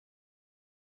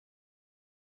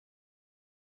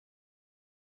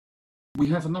we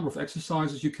have a number of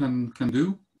exercises you can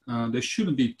do. They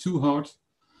shouldn't be too hard.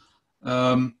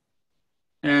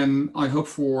 And I hope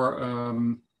for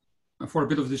a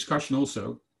bit of discussion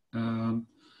also.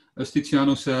 As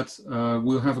Tiziano said,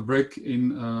 we'll have a break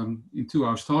in 2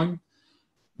 hours' time.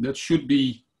 That should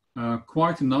be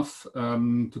quite enough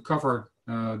to cover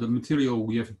the material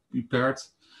we have prepared.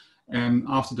 And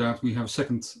after that, we have a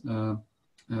second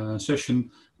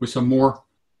session with some more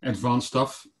advanced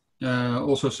stuff.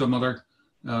 Also some other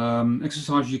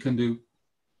exercises you can do.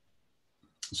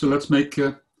 So let's make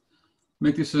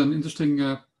this an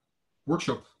interesting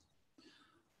workshop.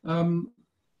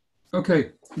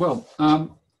 Okay, well,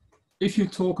 if you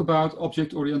talk about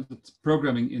object-oriented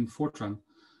programming in Fortran,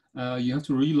 you have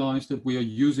to realize that we are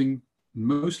using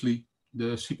mostly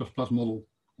the C++ model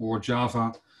or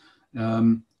Java.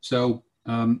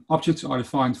 Objects are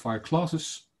defined via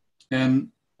classes,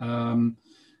 and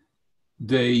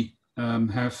they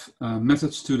have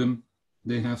methods to them.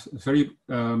 They have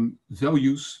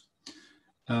values,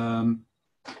 and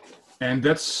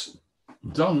that's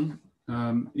done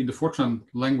in the Fortran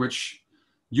language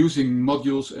using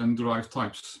modules and derived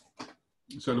types.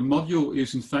 So the module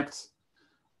is in fact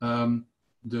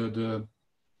the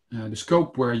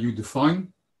scope where you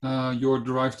define your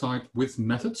derived type with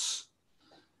methods.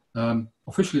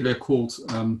 Officially they're called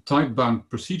type-bound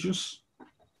procedures,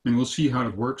 and we'll see how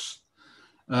it works.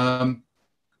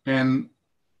 And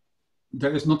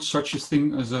there is not such a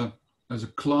thing as a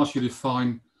class you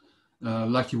define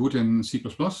like you would in C++,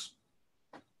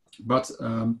 but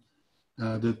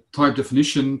the type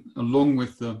definition, along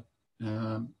with the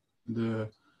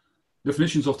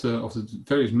definitions of the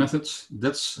various methods,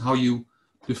 that's how you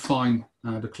define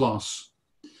the class.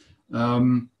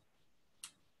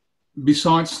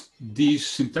 Besides these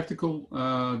syntactical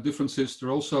differences, there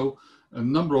are also a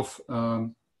number of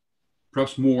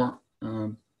perhaps more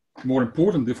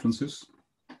important differences,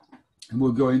 and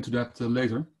we'll go into that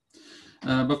later.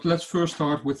 But let's first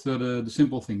start with the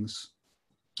simple things.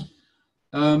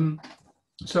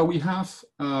 So we have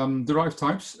derived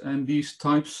types, and these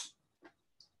types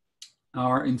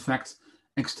are in fact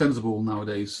extensible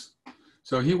nowadays.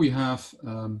 So here we have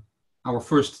our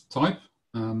first type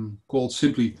called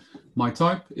simply my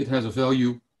type. It has a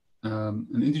value, an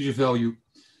integer value,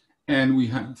 and we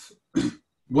have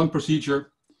one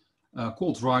procedure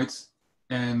called write,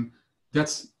 and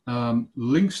that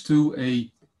links to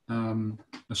a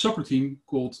subroutine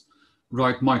called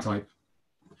write my type.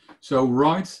 So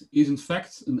write is in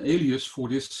fact an alias for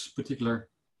this particular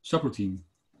subroutine.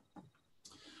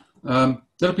 That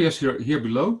appears here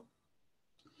below,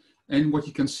 and what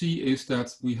you can see is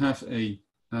that we have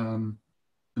an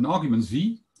argument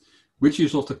v, which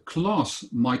is of the class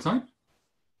my type,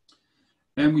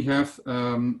 and we have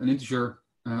an integer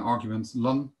argument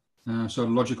lun, so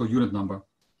logical unit number.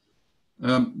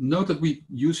 Note that we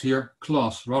use here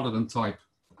class rather than type.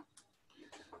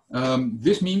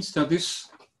 This means that this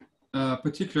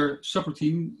particular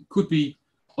subroutine could be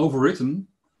overwritten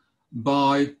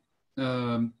by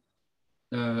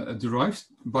derived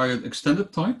by an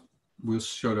extended type. We'll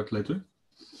show that later.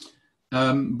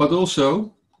 But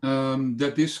also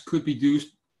that this could be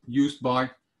used by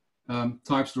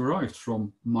types derived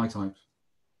from my type.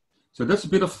 So that's a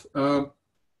bit of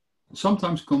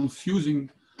sometimes confusing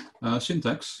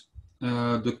syntax.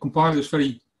 The compiler is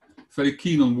very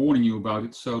keen on warning you about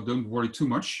it, so don't worry too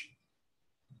much.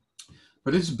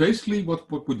 But this is basically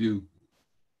what we do.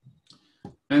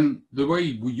 And the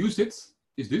way we use it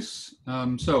is this.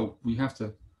 So we have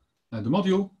the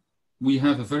module, we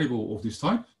have a variable of this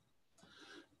type,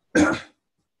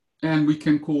 and we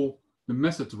can call the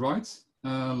method write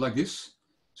like this.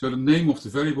 So the name of the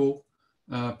variable,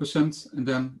 percent, and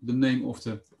then the name of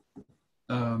the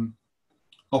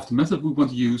method we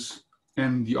want to use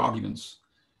and the arguments.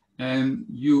 And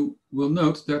you will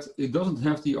note that it doesn't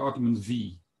have the argument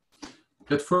v.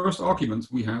 That first argument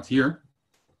we had here,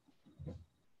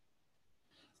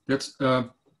 that's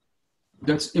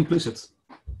implicit.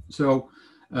 So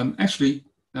actually,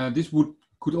 this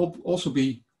could also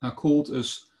be called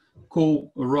as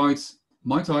call write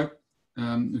my type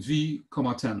v,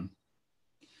 10.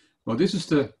 Well, this is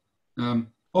the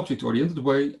object-oriented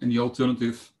way, and the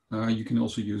alternative you can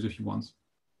also use if you want.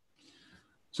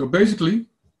 So basically,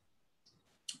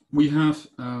 we have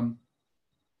a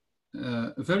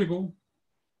variable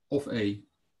of a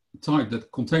type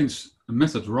that contains a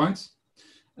method write,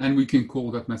 and we can call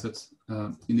that method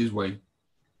in this way.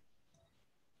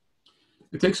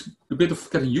 It takes a bit of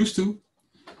getting used to,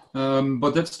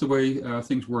 but that's the way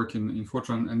things work in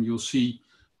Fortran, and you'll see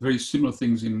very similar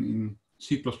things in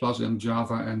C++ and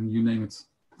Java and you name it,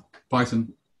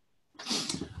 Python.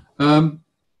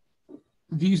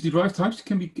 These derived types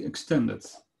can be extended.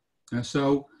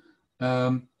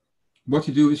 What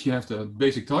you do is you have the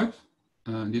basic type,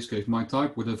 in this case my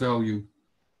type, with a value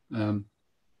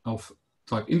of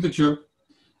type integer,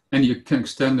 and you can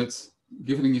extend it,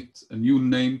 giving it a new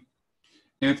name,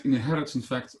 and it inherits in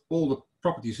fact all the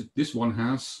properties that this one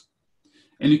has,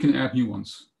 and you can add new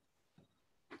ones.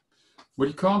 What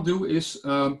you can't do is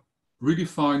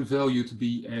redefine value to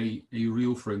be a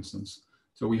real, for instance.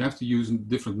 So we have to use a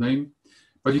different name,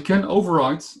 but you can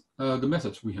override the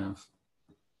methods we have.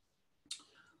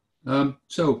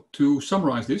 So to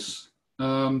summarize this,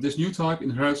 this new type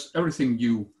inherits everything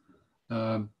you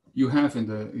have in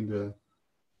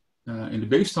the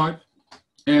base type,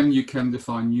 and you can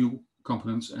define new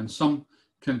components, and some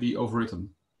can be overwritten.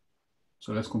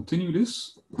 So let's continue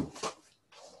this.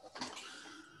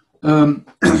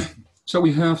 So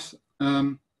we have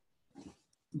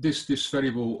this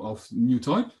variable of new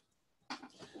type.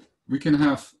 We can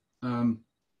have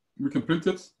we can print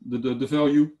it, the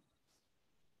value,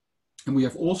 and we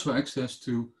have also access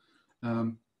to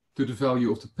the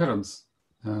value of the parent.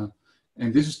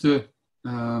 And this is the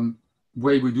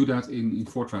way we do that in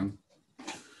Fortran.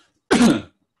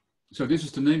 So this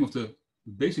is the name of the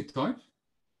basic type.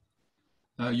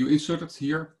 You insert it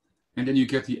here, and then you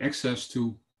get the access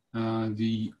to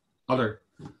the other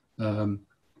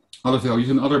values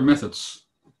and other methods.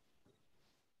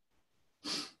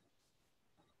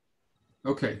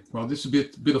 Okay, well, this is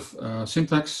a bit of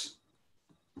syntax.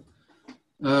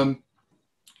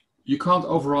 You can't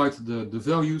override the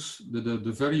values,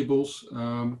 the variables,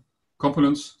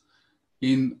 components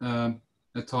in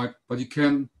a type, but you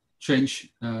can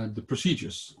change the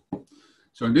procedures.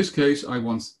 So in this case, I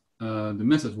want the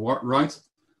method write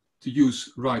to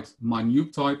use write my new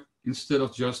type instead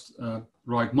of just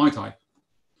write my type.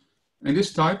 And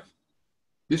this type,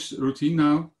 this routine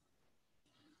now,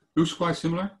 looks quite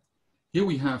similar. Here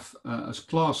we have as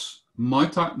class my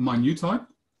type, my new type.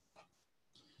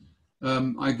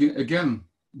 Again,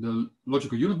 the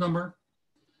logical unit number.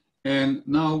 And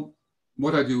now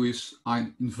what I do is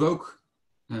I invoke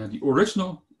the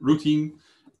original routine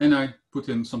and I put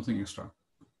in something extra.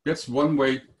 That's one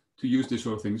way to use these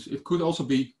sort of things. It could also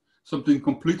be something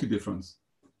completely different,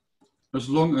 as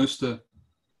long as the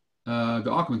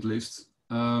argument list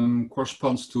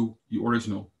corresponds to the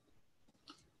original.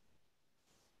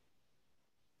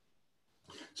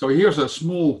 So here's a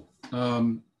small,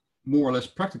 more or less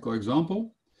practical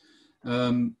example.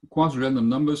 Quasi-random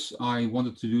numbers, I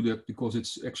wanted to do that because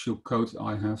it's actual code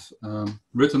I have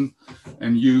written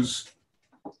and use.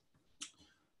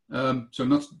 So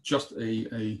not just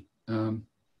a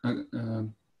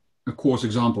coarse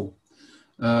example.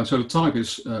 So the type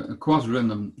is a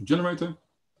quasi-random generator.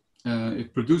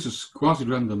 It produces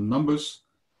quasi-random numbers.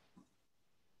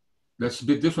 That's a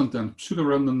bit different than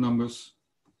pseudo-random numbers.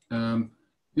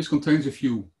 This contains a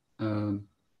few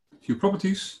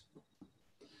properties.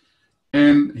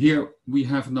 And here we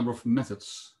have a number of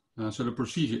methods. So the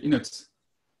procedure in it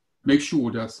makes sure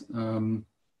that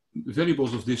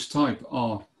variables of this type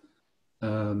are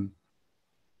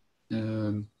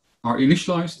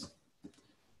initialized.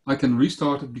 I can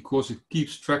restart it because it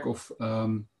keeps track of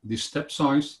this step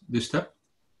size, this step.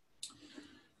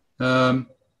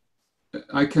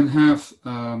 I can have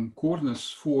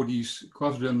coordinates for these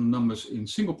quasi-random numbers in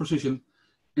single precision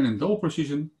and in double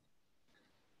precision.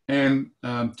 And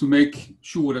to make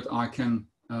sure that I can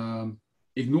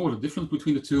ignore the difference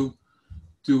between the two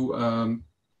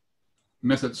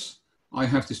methods, I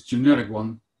have this generic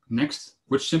one next,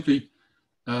 which simply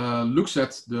looks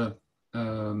at the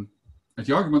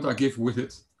argument I give with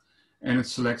it, and it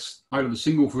selects either the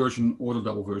single version or the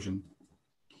double version.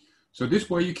 So this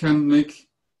way you can make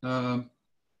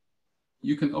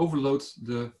you can overload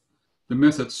the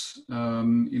methods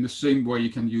in the same way you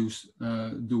can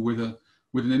do with an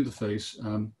interface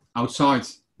outside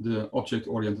the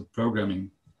object-oriented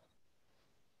programming.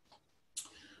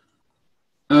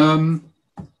 And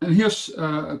here's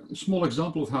a small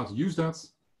example of how to use that.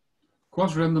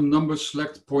 Quasi-random numbers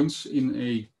select points in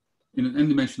an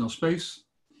n-dimensional space.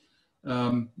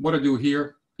 What I do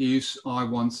here is I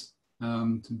want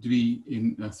to be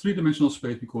in a three-dimensional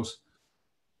space because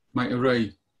my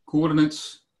array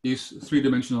coordinates is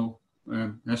three-dimensional,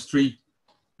 has 3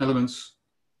 elements.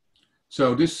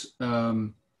 So this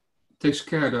takes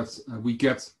care that we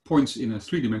get points in a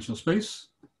three-dimensional space.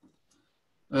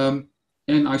 And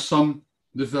I sum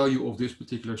the value of this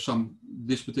particular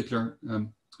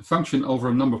function over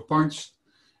a number of points,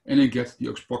 and I get the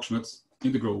approximate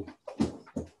integral.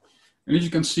 And as you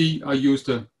can see, I used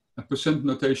a percent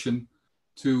notation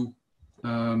to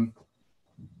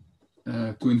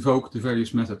to invoke the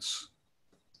various methods.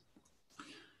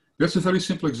 That's a very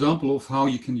simple example of how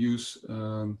you can use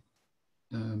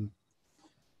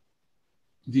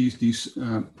these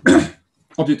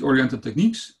object-oriented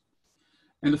techniques.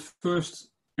 And the first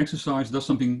exercise does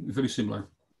something very similar.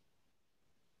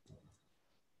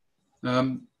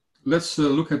 Let's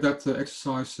look at that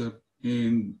exercise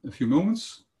in a few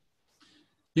moments.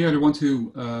 Here I want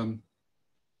to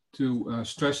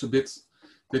stress a bit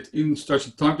that in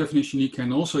structured type definition you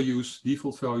can also use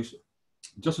default values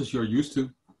just as you're used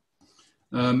to.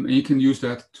 And you can use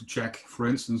that to check, for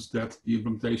instance, that the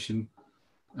implementation,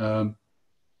 that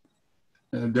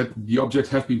the object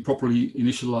have been properly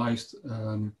initialized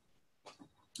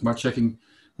by checking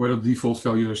whether the default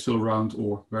value is still around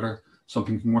or whether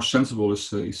something more sensible is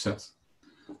set.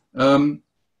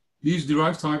 These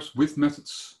derived types with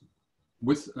methods,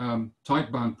 with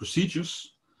type-bound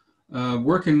procedures,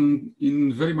 work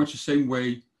in very much the same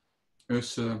way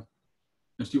as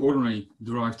the ordinary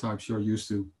derived types you're used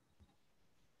to.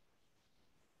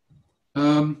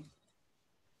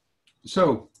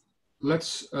 So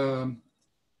let's have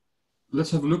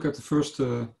a look at the first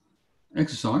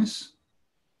exercise.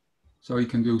 So you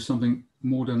can do something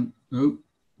more than, oh,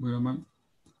 where am I?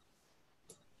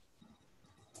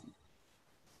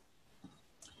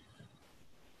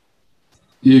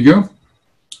 Here you go.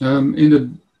 In the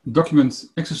document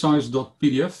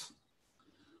exercise.pdf,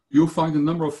 you'll find a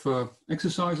number of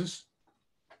exercises.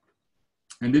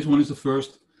 And this one is the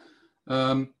first.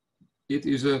 It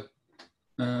is a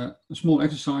small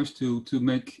exercise to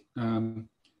make an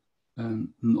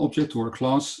object or a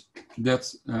class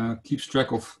that keeps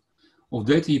track of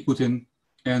data you put in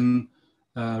and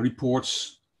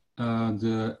reports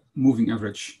the moving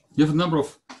average. You have a number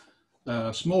of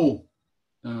a small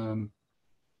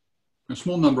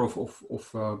number of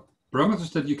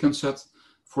parameters that you can set.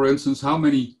 For instance, how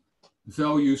many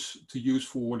values to use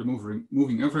for the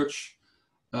moving average.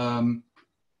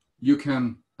 You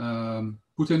can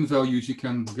put in values, you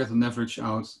can get an average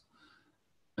out.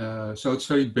 So it's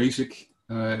very basic.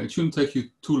 It shouldn't take you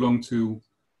too long to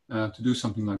do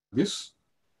something like this.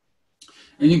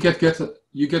 And you get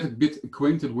a bit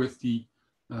acquainted with the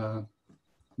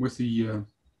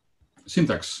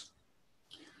syntax.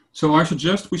 So I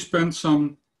suggest we spend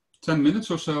some 10 minutes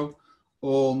or so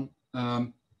on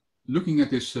looking at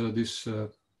this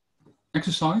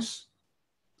exercise.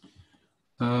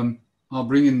 I'll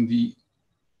bring in the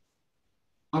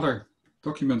other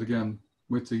document again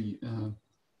with the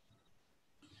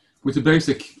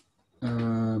basic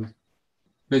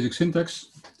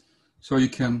syntax, so you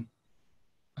can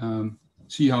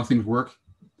see how things work.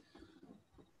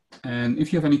 And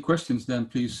if you have any questions, then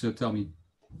please tell me.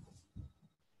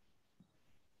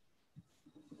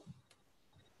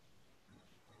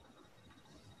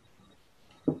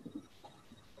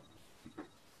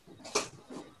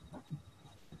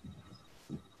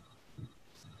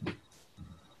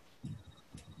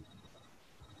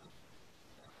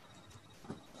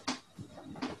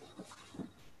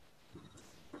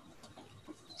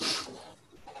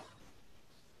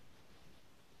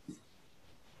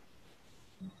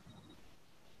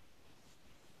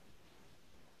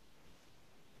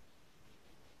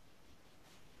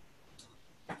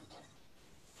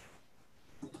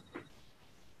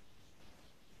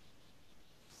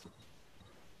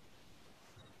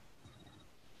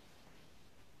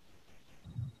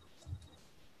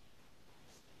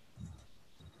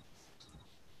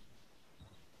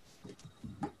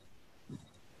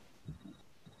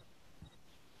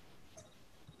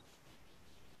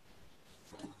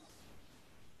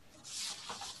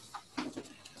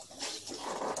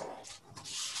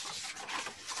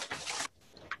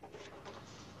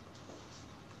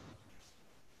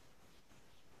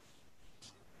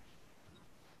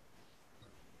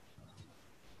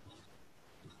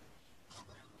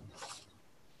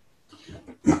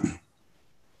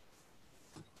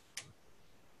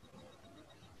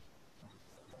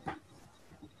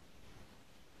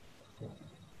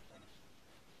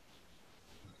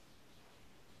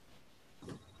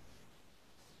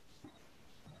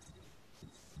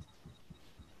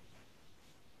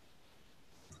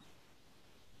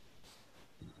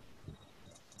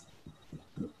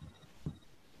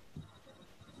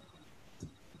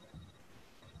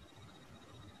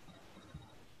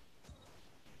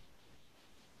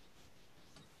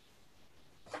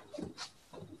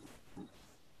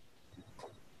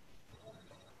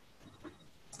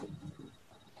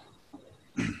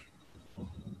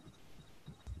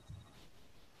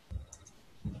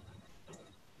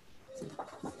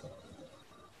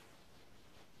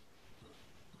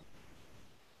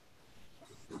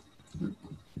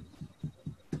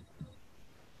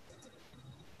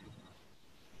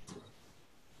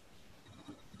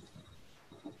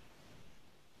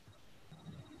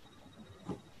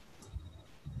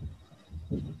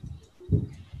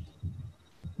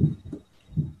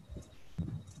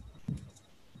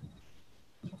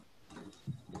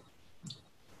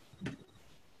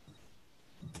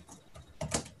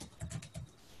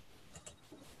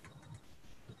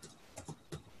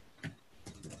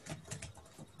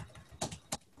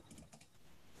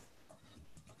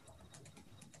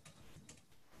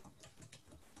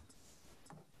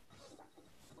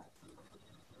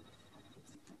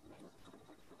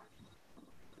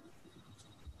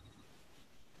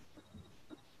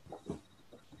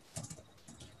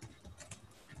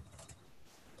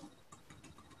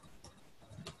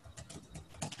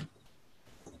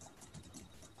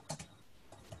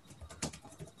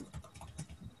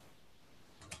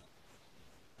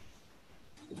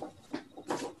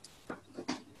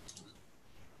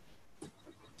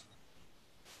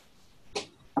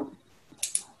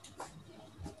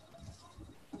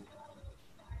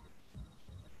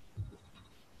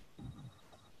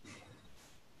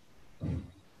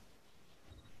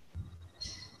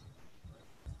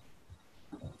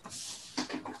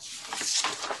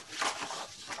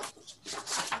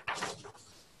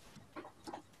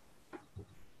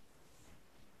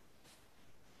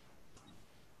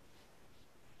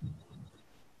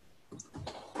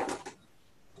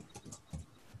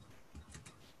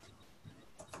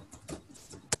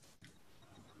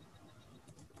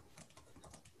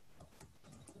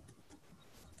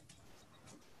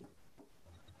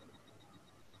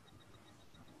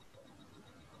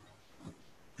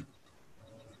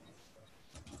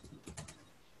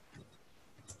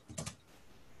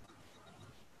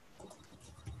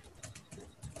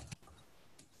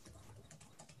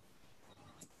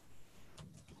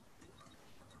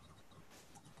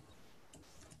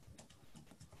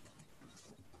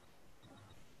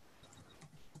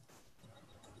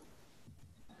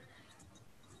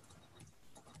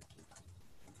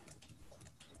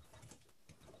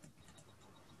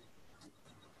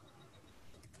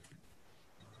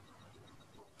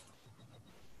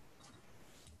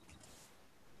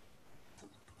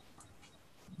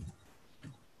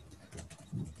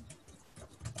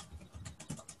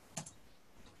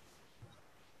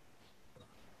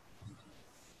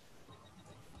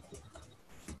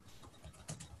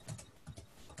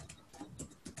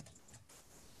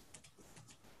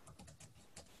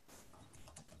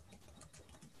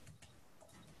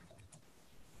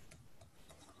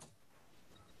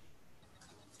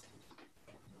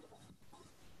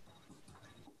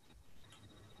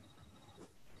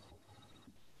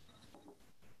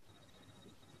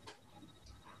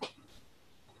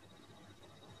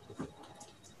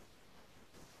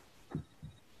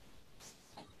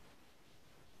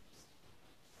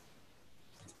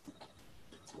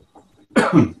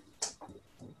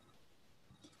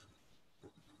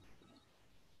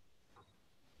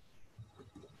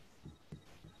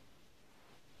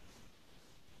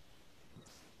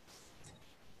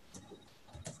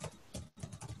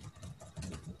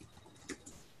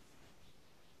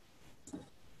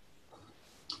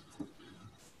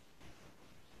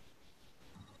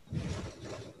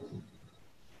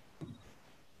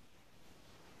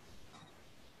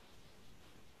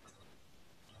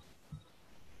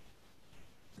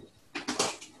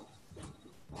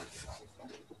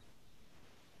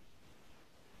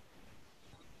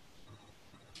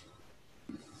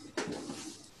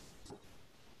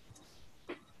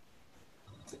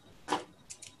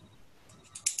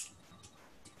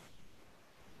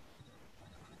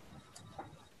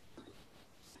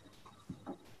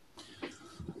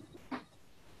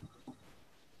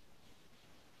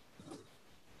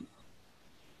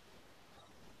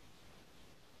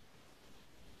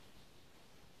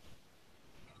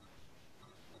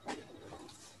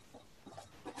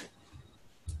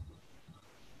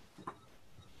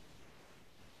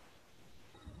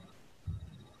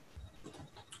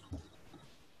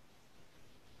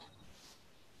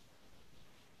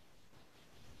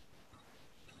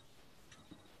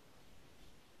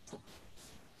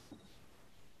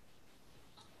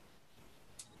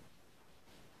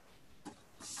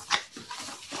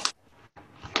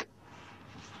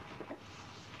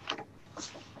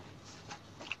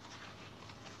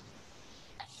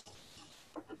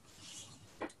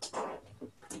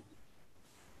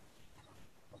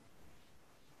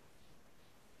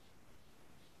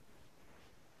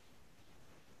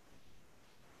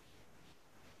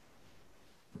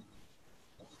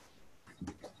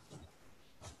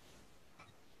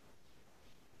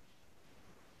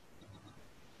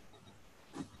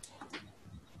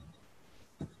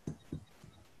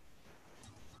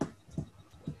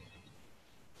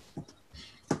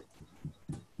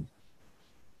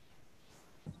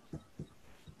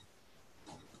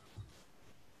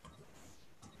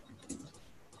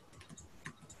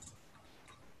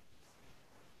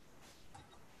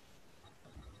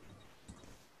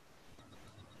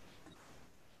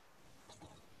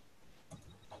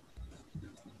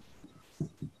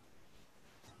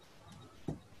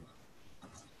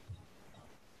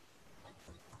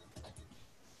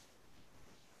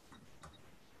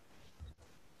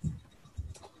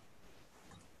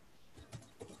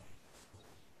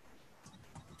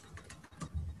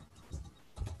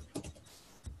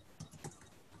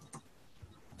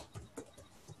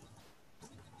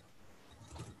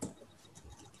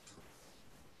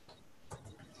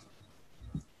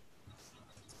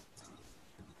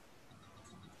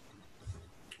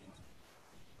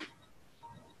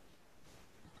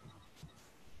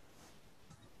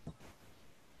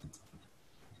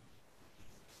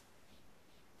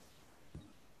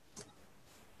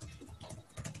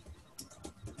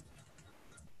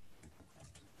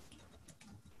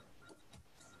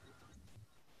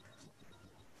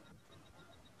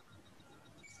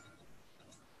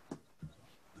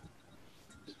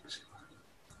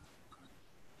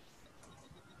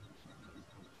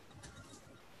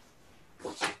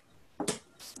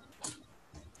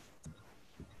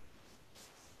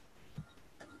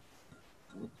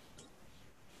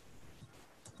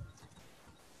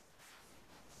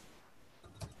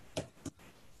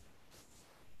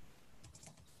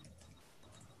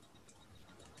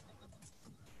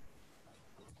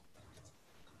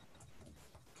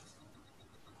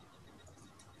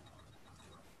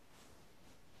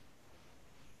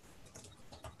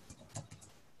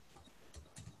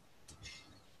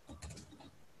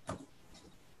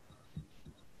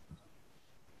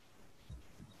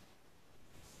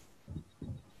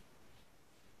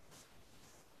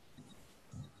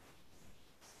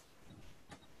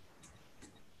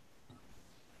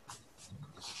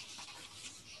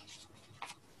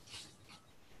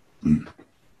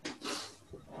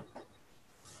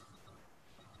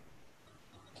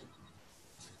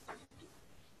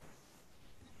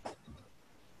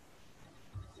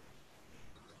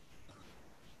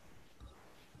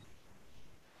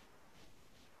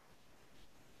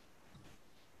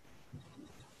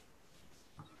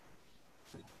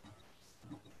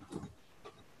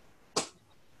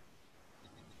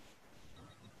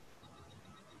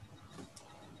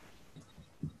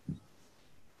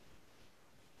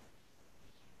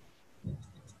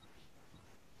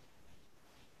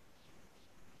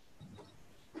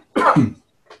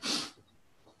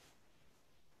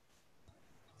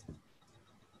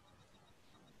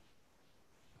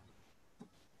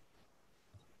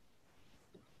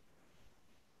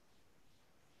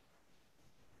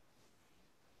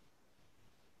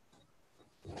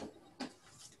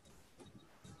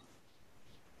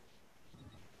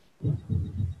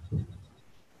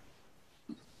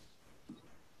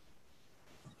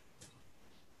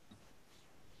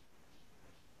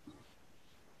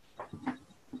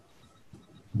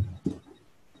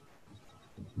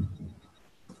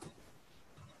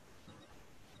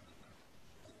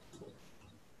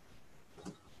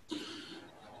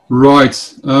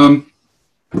 Right.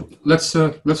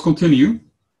 Let's continue.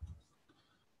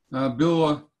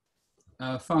 Bill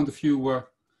found a few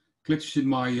glitches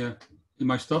in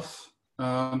my stuff.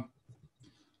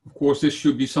 Of course, this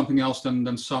should be something else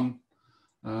than some,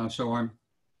 so I'm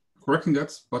correcting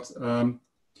that. But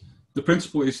the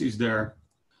principle is there.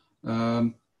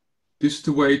 This is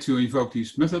the way to invoke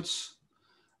these methods,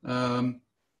 and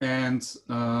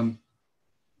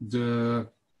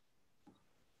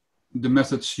the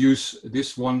methods use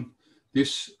this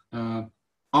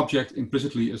object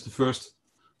implicitly as the first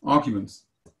argument.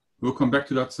 We'll come back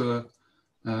to that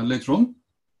later on.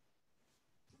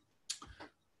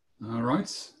 All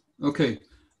right. Okay.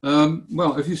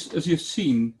 Well, as you've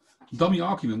seen, dummy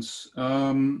arguments.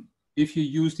 If you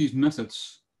use these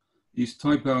methods, these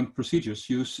type-bound procedures,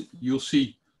 you'll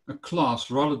see a class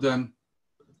rather than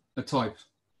a type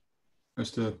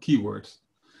as the keyword.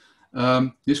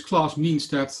 This class means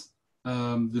that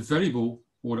the variable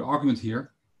or the argument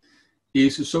here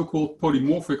is a so-called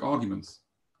polymorphic argument.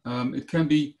 It can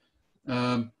be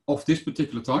of this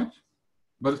particular type,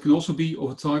 but it can also be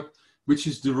of a type which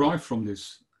is derived from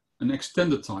this, an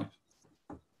extended type.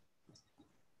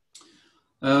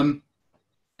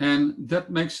 And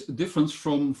that makes a difference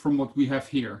from what we have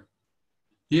here.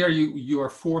 Here you are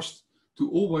forced to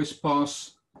always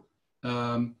pass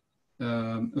a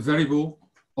variable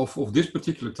of this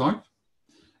particular type.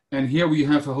 And here we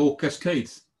have a whole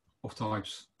cascade of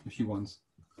types, if you want.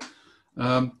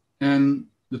 And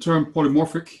the term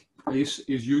polymorphic is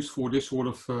used for this sort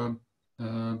of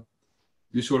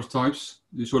types,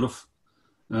 this sort of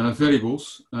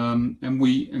variables. And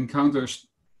we encounter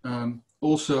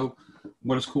also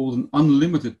what is called an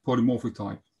unlimited polymorphic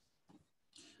type.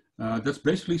 That's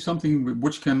basically something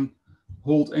which can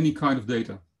hold any kind of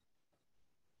data.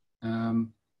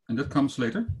 And that comes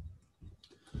later.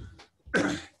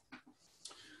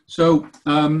 So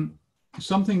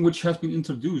something which has been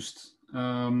introduced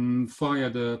via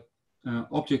the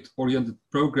object-oriented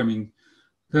programming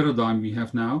paradigm we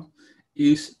have now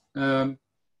is a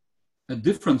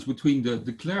difference between the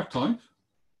declare type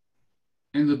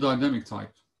and the dynamic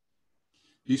type.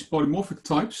 These polymorphic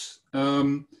types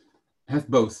have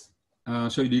both.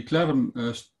 So you declare them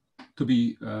to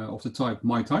be of the type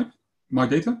my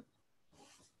data.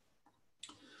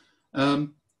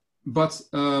 But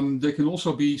they can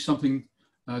also be something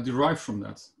derived from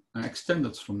that,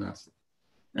 extended from that.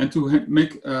 And to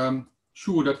make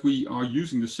sure that we are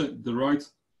using the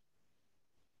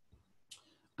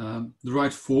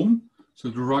right form, so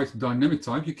the right dynamic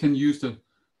type, you can use the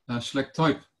select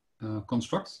type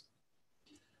construct.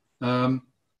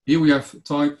 Here we have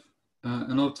type,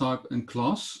 another type, and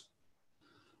class.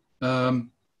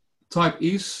 Type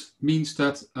is means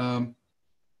that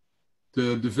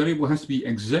the variable has to be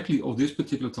exactly of this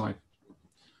particular type.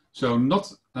 So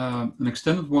not an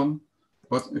extended one,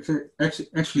 but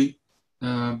actually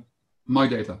my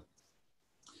data.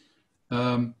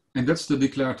 And that's the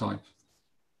declare type.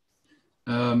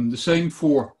 The same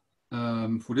for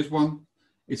this one.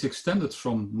 It's extended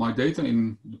from my data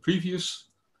in the previous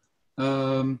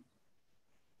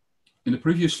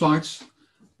slides,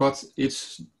 but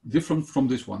it's different from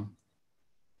this one.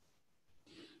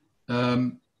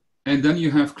 And then you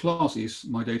have class is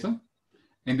my data,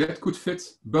 and that could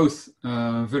fit both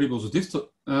variables of this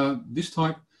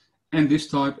type and this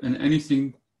type and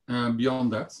anything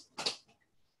beyond that.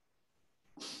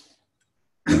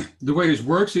 The way this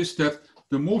works is that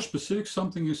the more specific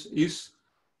something is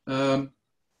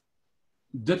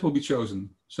that will be chosen.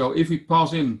 So if we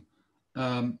pass in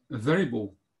a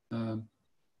variable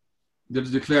that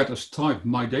is declared as type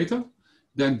my data,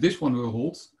 then this one will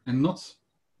hold and not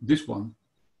this one.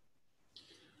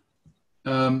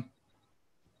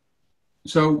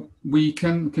 So we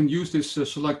can use this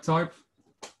select type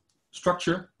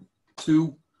structure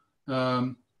to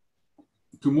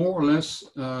more or less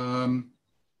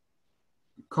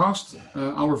cast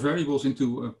our variables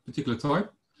into a particular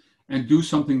type and do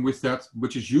something with that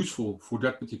which is useful for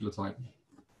that particular type.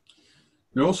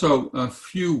 There are also a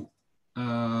few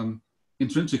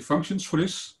intrinsic functions for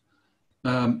this.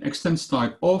 Extends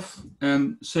type of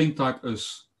and same type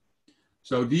as.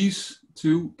 So these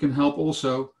two can help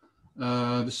also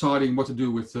deciding what to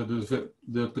do with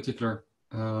the particular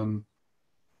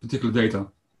data.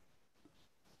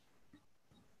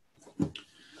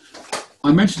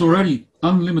 I mentioned already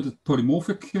unlimited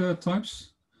polymorphic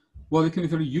types. Well, it can be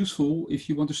very useful if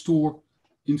you want to store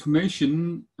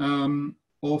information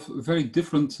of very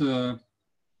different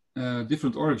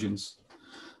different origins.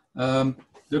 There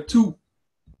are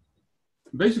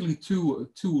basically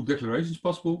two declarations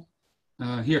possible.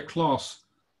 Here, class,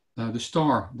 the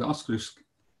star, the asterisk,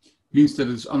 means that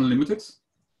it's unlimited,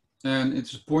 and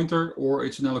it's a pointer or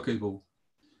it's an allocatable.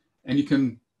 And you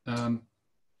can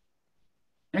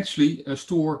actually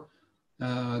store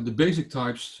the basic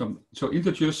types, so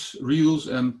integers, reals,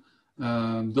 and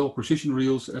double precision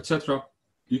reals, etc.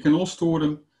 You can all store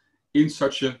them in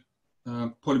such a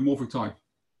polymorphic type.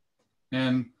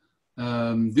 And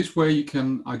this way you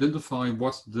can identify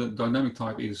what the dynamic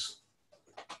type is.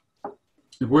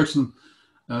 It works in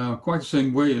quite the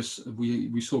same way as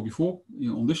we saw before,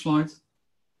 on this slide.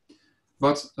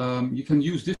 But you can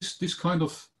use this kind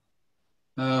of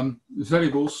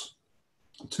variables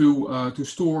to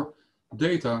store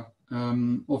data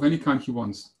of any kind you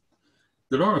want.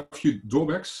 There are a few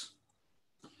drawbacks,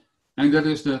 and that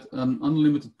is that an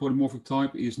unlimited polymorphic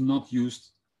type is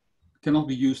cannot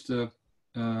be used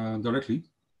directly.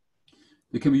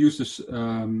 They can be used as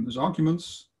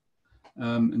arguments,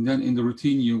 and then in the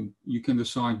routine you can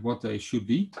decide what they should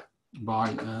be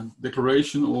by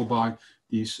declaration or by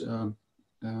these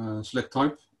select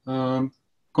type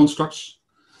constructs.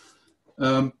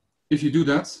 If you do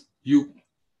that, you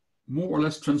more or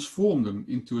less transform them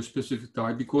into a specific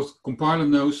type, because the compiler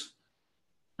knows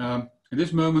at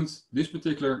this moment this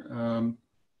particular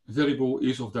variable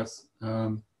is of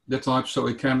that type, so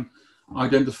it can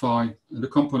identify the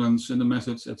components and the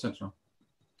methods, etc.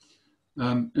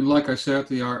 And like I said,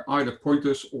 they are either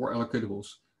pointers or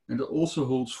allocatables, and that also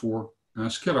holds for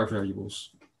scalar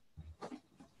variables.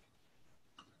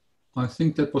 I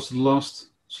think that was the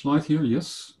last slide here,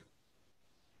 yes.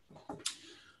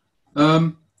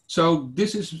 So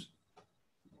this is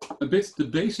a bit the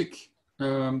basic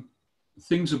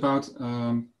things about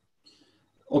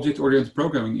object-oriented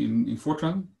programming in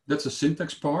Fortran. That's a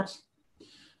syntax part.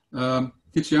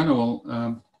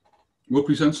 Tiziano will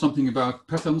present something about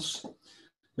patterns.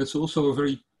 That's also a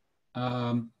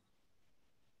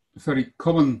very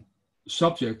common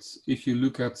subject if you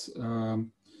look at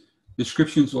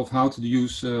descriptions of how to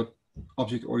use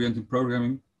object-oriented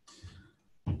programming.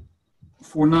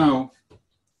 For now,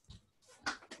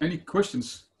 any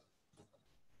questions?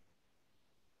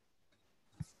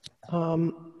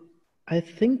 I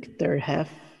think there have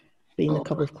been a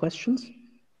couple of questions.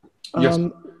 Yes.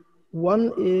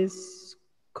 One is,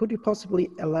 could you possibly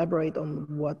elaborate on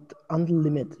what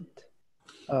unlimited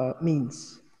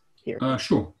means here?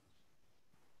 Sure.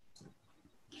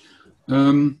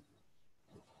 And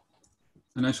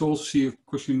I also see a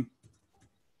question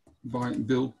by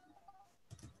Bill.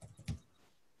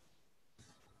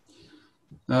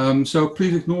 So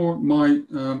please ignore my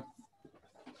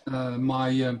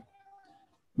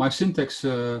my syntax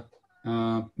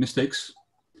mistakes.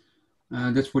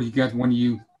 That's what you get when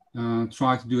you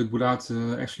try to do it without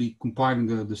actually compiling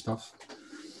the stuff.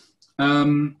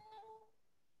 An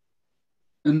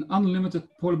unlimited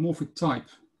polymorphic type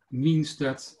means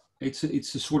that it's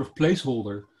a sort of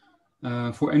placeholder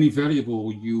for any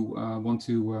variable you want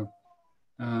to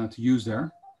use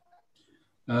there.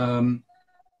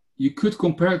 You could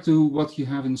compare it to what you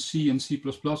have in C and C++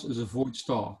 as a void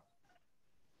star.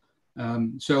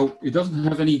 So it doesn't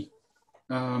have any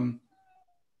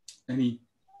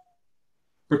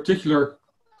particular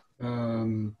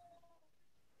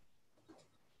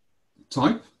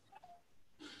type.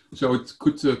 So it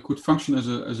could function as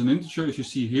an integer, as you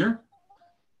see here.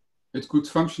 It could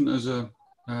function as a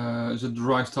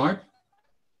derived type.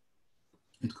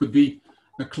 It could be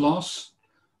a class.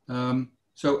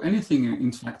 So anything,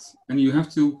 in fact, and you have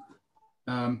to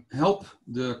help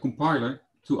the compiler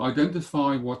to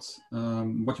identify what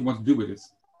you want to do with it.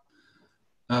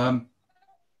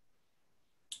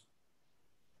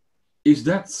 Is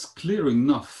that clear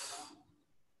enough?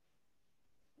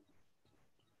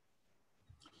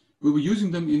 We were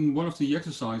using them in one of the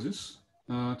exercises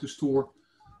to store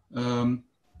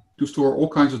all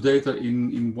kinds of data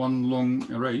in one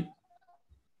long array.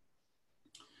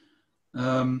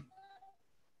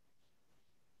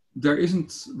 There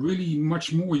isn't really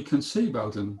much more you can say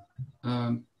about them.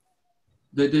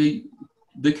 They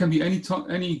can be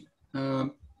any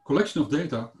collection of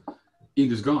data in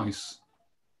disguise.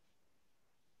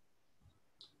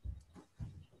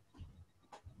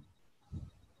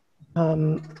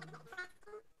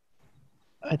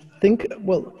 I think,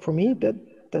 well, for me,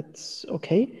 that's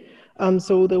okay.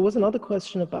 So there was another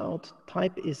question about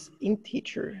type is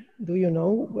integer. Do you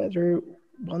know whether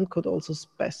one could also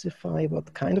specify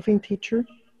what kind of integer?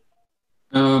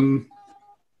 Yeah,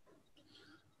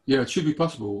 it should be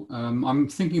possible. I'm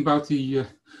thinking about the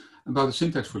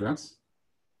syntax for that.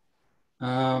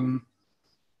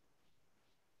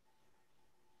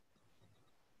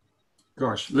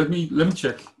 Gosh, let me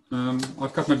check.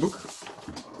 I've got my book.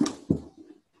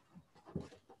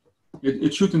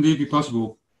 It should indeed be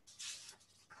possible.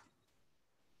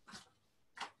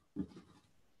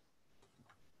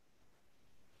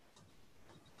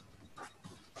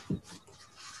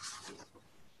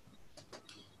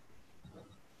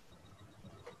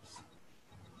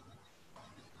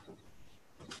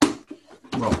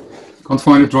 Well, can't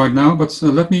find it right now, but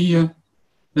let me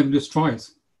just try it.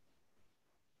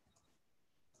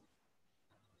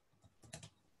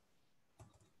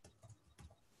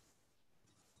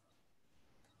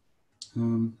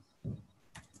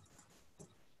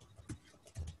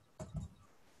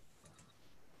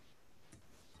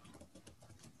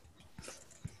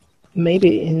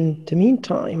 Maybe in the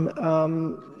meantime,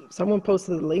 someone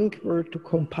posted a link where to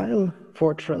compile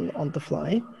Fortran on the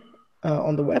fly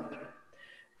on the web.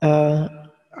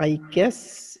 I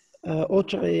guess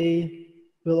Audrey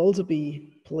will also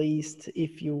be pleased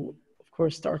if you, of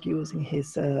course, start using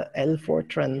his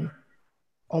Fortran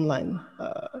online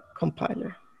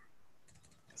compiler.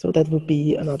 So that would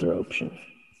be another option.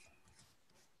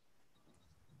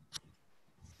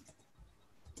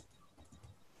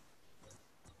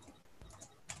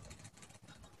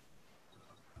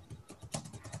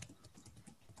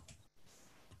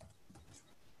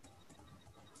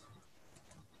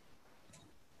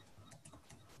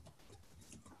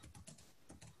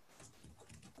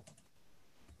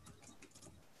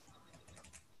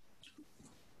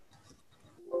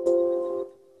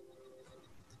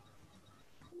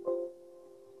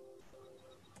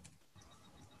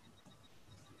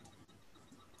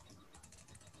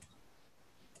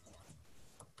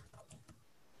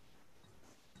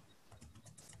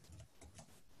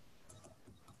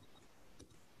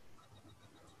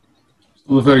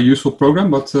 Not a very useful program,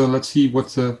 but let's see what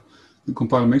the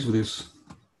compiler makes of this.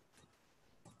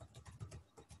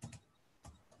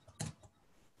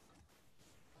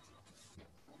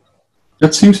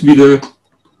 That seems to be the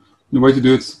way to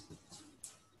do it.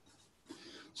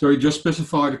 So you just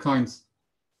specify the kind.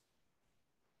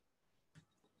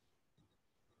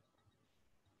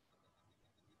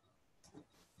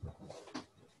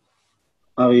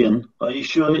 Arjen, are you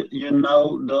sure you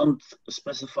now don't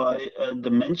specify a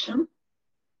dimension?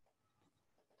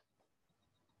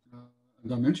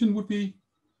 Dimension would be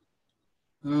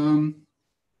no,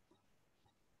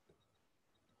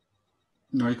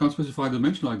 you can't specify a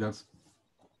dimension like that.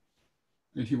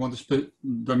 If you want to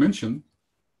dimension,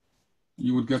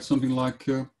 you would get something like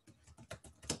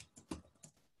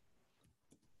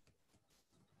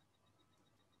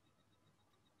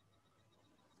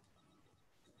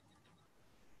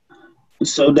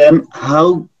so then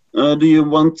how do you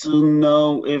want to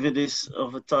know if it is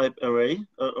of a type array,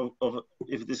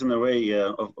 if it is an array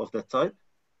of that type?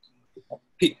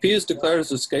 P is declared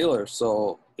as a scalar,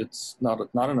 so it's not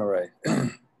an array.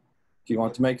 If you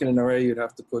want to make it an array, you'd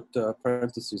have to put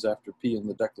parentheses after P in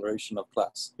the declaration of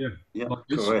class. Yeah, like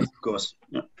correct, of course.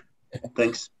 Yeah.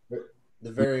 Thanks.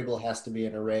 The variable has to be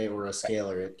an array or a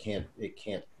scalar. It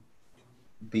can't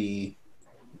be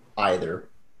either.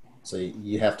 So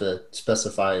you have to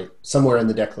specify somewhere in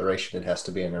the declaration it has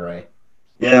to be an array.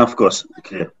 Yeah, of course.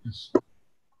 Clear.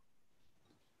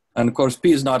 And of course,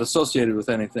 P is not associated with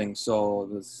anything, so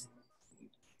this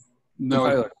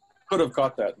compiler could have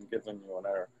caught that and given you an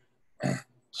error.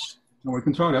 No, we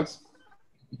can try that.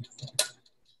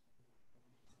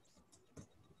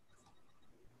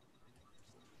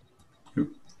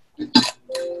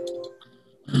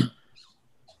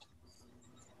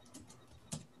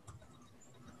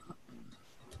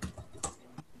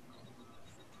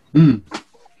 Mm.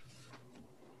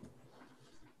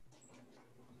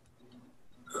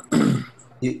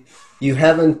 You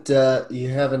haven't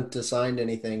assigned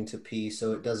anything to P,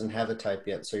 so it doesn't have a type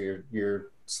yet. So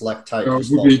your select type So it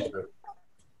just would falls be through.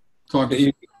 type.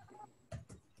 You-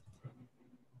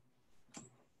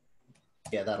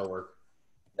 Yeah, that'll work.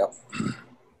 Yep.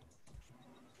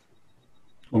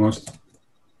 Almost.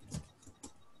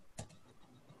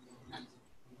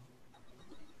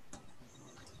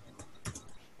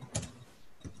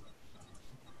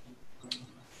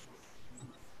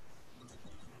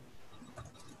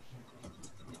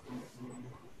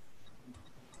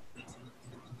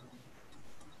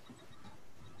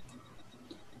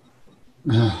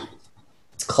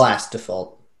 It's class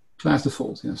default. Class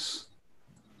default, yes.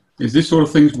 It's this sort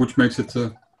of things which makes it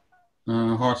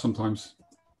hard sometimes.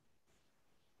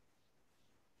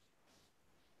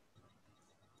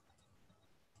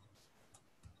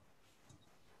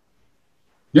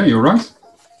 Yeah, you're right.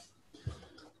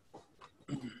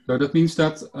 So that means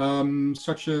that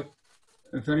such a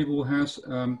variable has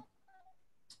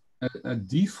a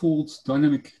default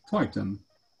dynamic type then.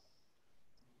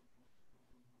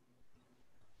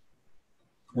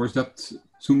 Or is that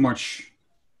too much,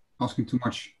 asking too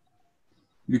much?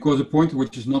 Because a pointer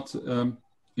which is not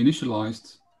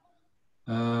initialized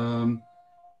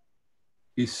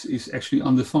is actually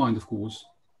undefined, of course.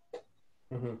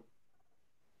 Mm-hmm.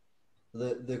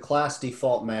 The class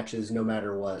default matches no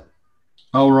matter what.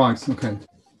 Oh, right. Okay.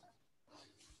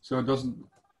 So it doesn't.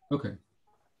 Okay.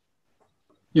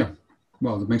 Yeah.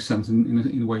 Well, that makes sense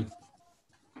in a way.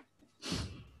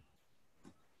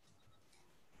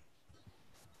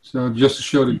 So just to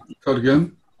show the code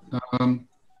again.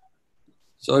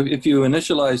 So if you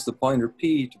initialize the pointer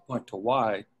P to point to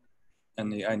Y,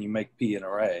 and you make P an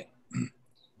array,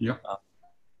 Yeah.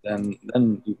 then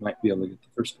you might be able to get the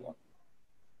first one.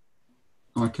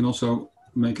 I can also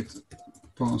make it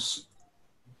pass.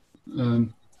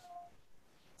 Come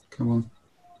on.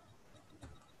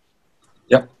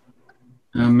 Yep.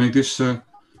 And make this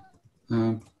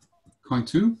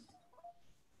kind2,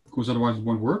 because otherwise it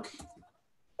won't work.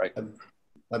 Right.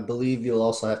 I believe you'll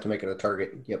also have to make it a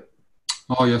target. Yep.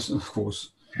 Oh yes, of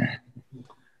course.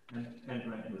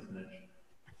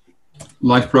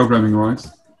 Live programming, right?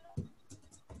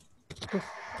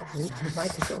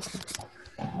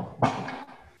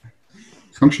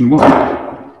 Function 1.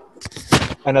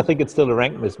 And I think it's still a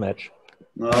rank mismatch.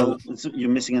 No, you're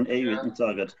missing an A written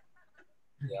target.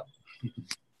 Yeah.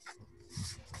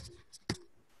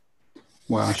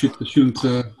 Well, I shouldn't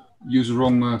use the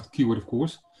wrong keyword, of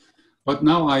course. But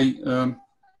now I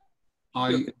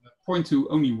point to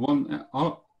only one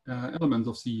element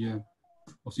of the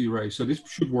array, so this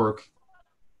should work.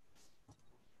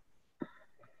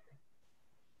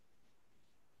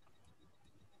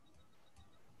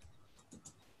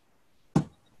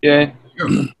 Yeah.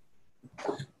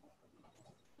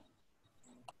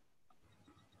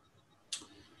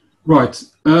 Right.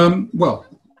 Well,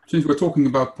 since we're talking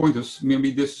about pointers,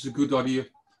 maybe this is a good idea,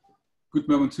 good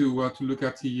moment to look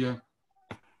at the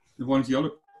one of the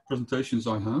other presentations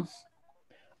I have.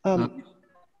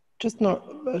 Just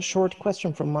a short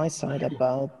question from my side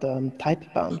about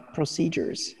type-bound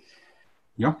procedures.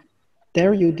 Yeah.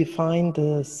 There you define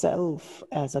the self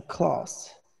as a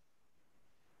class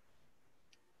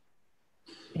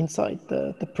inside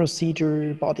the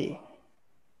procedure body.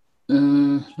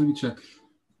 Let me check.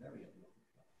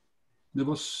 There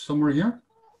was somewhere here.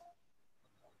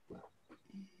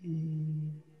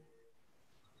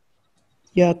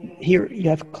 Yeah, here you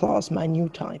have class my new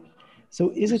type.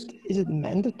 So is it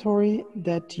mandatory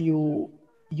that you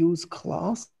use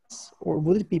class, or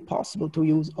would it be possible to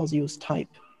use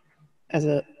type as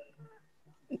a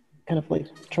kind of like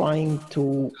trying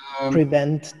to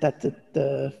prevent that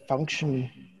the function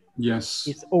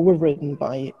is overridden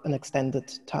by an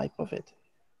extended type of it?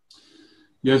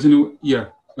 Yes,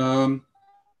 yeah. I'm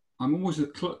always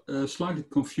slightly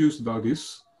confused about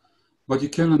this, but you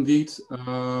can indeed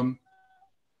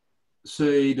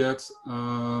say that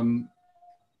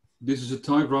this is a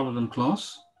type rather than a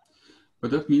class, but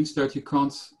that means that you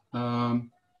can't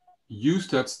use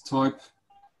that type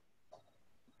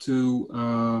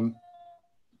to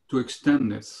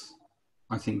extend it.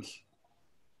 I think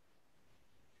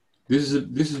this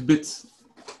is a bit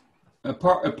a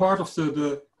part of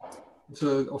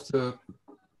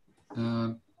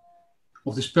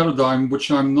this paradigm which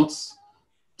I'm not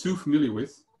too familiar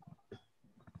with.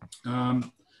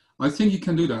 I think you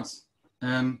can do that,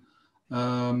 and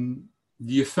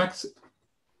the effect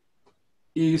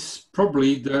is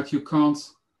probably that you can't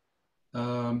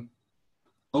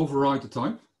override the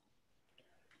type.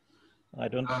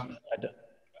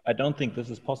 I don't think this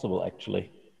is possible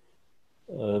actually,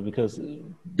 because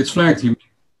It's flagged.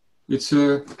 It's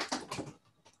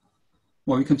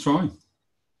well, you can try.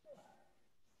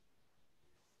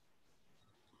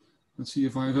 Let's see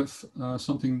if I have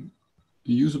something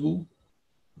usable.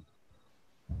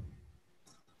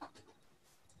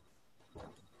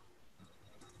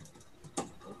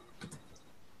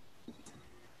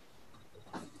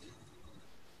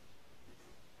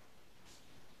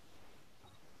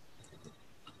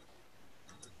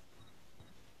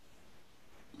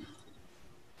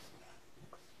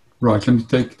 Right, let me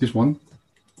take this one.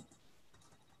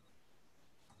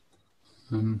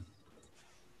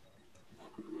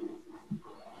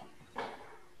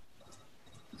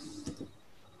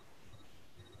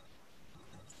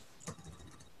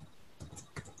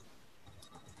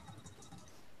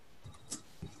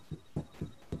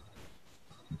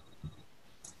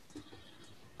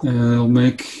 I'll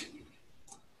make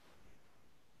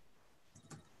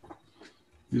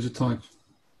this a type.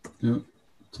 Yeah,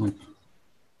 type.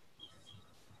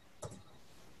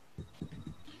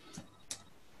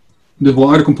 This will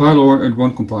either compile or it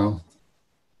won't compile.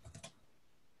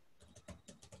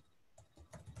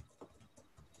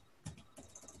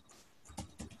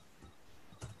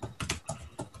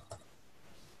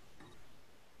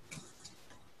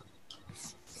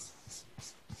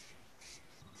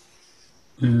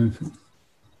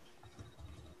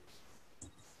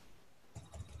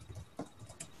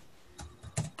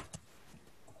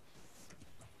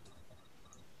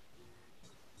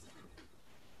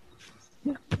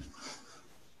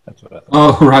 that's what I thought.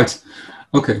 Oh, right.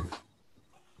 Okay.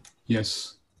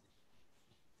 Yes.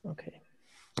 Okay.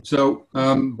 So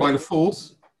by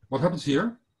default, what happens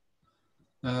here?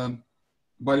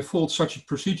 By default, such a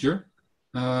procedure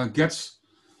gets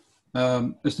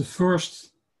as the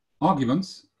first argument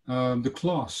the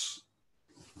class,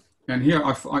 and here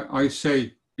I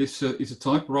say it's a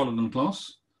type rather than a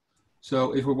class.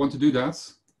 So if we want to do that,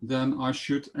 then I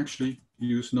should actually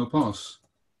use no pass.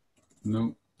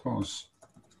 No pass.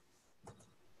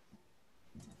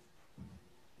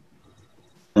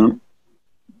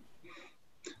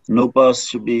 No pass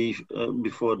should be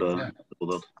before the. Yeah.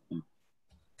 That.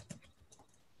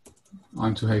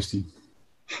 I'm too hasty.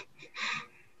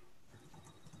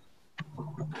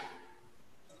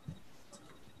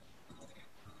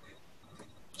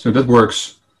 So that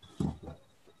works.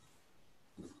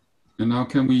 And now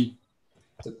can we?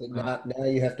 So now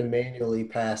you have to manually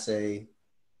pass a.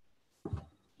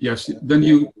 Yes, then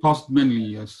you pass it manually.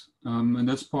 Yes, and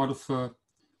that's part of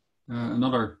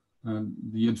another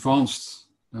the advanced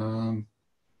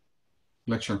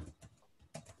lecture.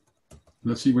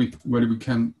 Let's see whether we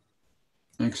can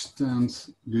extend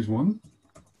this one.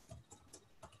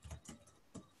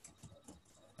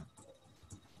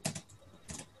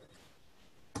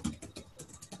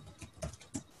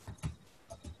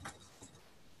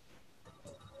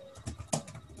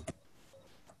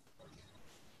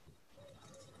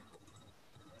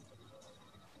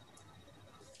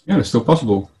 Yeah, it's still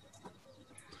possible.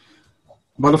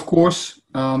 But of course,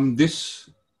 this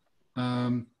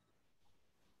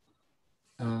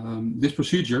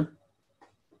procedure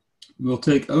will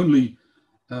take only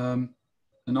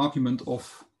an argument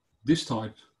of this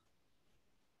type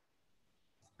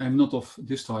and not of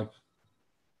this type.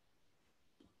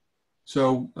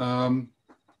 So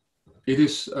it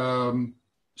is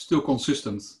still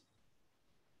consistent.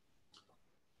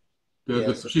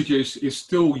 The procedure is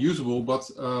still usable, but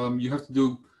you have to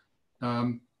do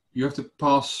you have to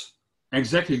pass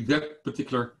exactly that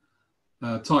particular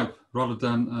type rather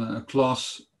than a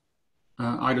class,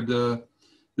 either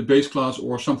the base class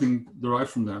or something derived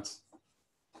from that.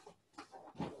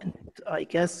 And I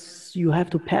guess you have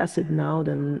to pass it now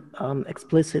then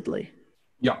explicitly.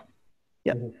 Yeah.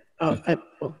 Yeah.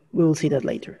 Well, we will see that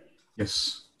later.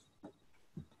 Yes.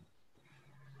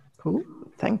 Cool.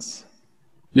 Thanks.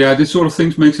 Yeah, this sort of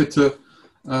things makes it a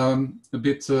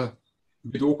bit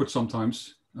awkward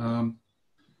sometimes.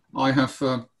 I have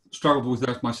struggled with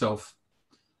that myself,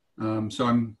 so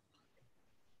I'm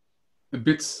a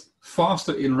bit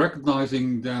faster in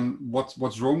recognizing than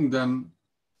what's wrong than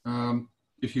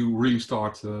if you really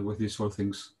start with these sort of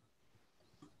things,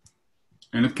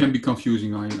 and it can be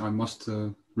confusing. I must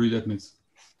really admit.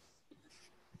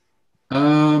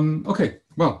 Okay,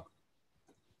 well.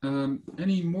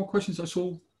 Any more questions? I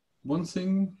saw one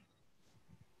thing.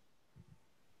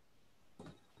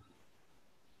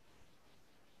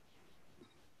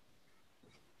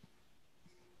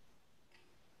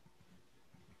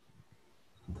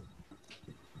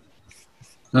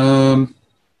 A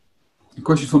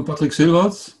question from Patrick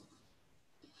Silvat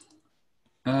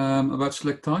about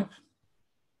select type.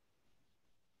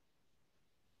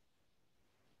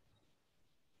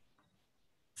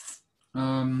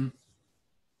 that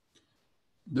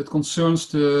concerns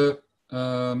the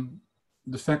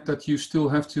fact that you still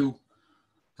have to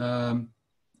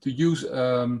use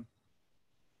a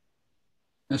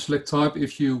select type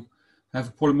if you have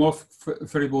a polymorphic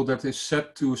variable that is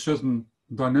set to a certain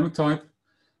dynamic type,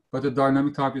 but the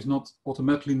dynamic type is not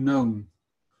automatically known.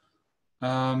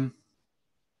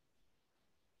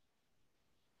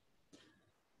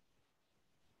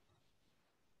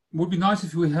 Would be nice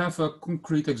if we have a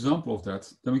concrete example of that.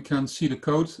 Then we can see the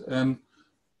code and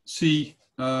see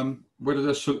whether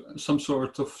there's some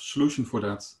sort of solution for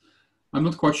that. I'm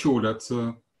not quite sure that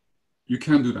you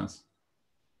can do that.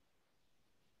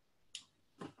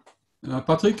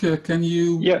 Patrick, can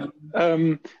you? Yeah,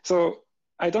 so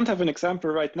I don't have an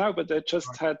example right now, but I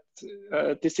just had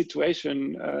this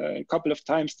situation a couple of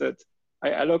times that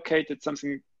I allocated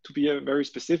something to be a very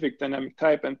specific dynamic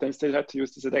type and then still had to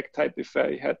use the select type if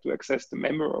I had to access the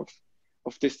memory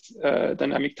of this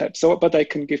dynamic type. So, but I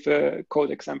can give a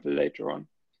code example later on.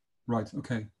 Right,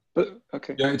 okay. But,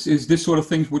 okay. Yeah, it's this sort of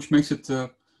thing which makes it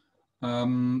a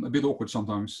bit awkward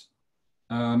sometimes.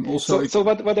 Also, so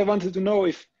what I wanted to know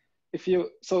if you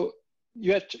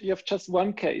have just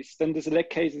one case, then the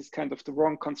select case is kind of the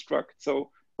wrong construct.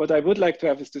 So what I would like to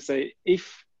have is to say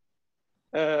if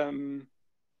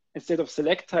instead of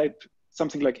select type,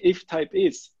 something like if type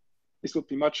is, this would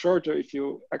be much shorter if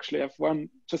you actually have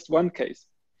just one case.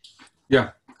 Yeah.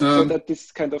 So that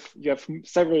this kind of, you have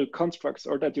several constructs,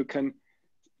 or that you can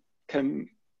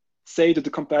say to the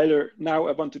compiler, now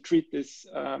I want to treat this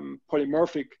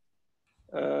polymorphic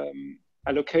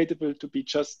allocatable to be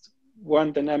just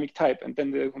one dynamic type, and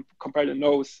then the compiler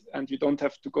knows, and you don't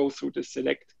have to go through the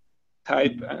select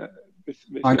type with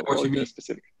I know what you mean.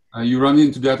 Specific. You run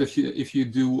into that if you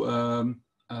do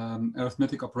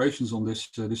arithmetic operations on this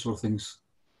sort of things.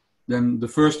 Then the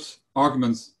first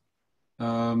argument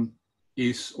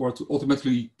is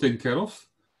automatically taken care of,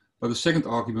 but the second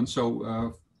argument,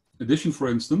 so addition, for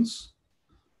instance,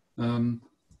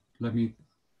 let me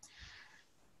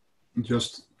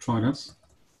just try that.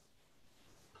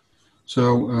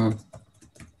 So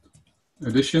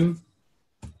addition,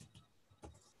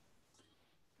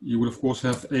 you would of course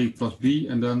have A plus B,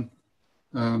 and then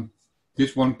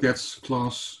this one gets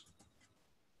class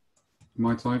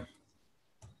my type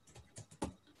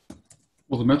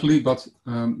automatically, but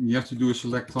you have to do a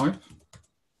select type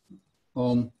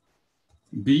on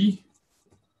B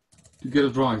to get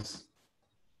it right.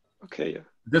 Okay, yeah.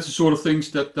 That's the sort of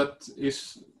things that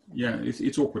is, yeah,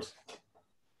 it's awkward.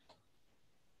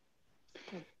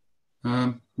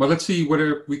 But let's see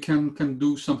whether we can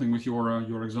do something with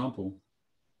your example.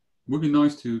 Would be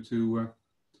nice to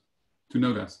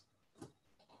know that.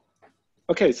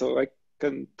 Okay, so I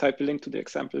can type a link to the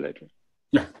example later.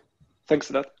 Yeah. Thanks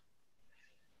a lot.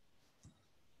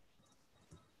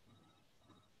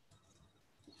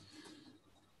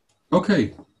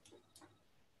 Okay.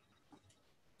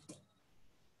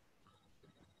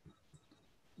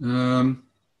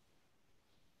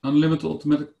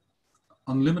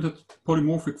 Unlimited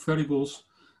polymorphic variables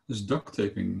is duct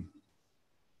taping.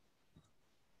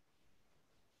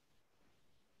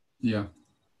 Yeah.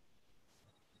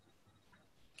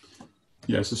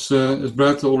 Yes, as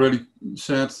Brad already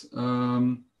said,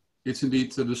 it's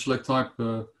indeed the select type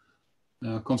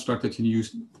construct that you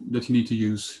need to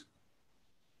use.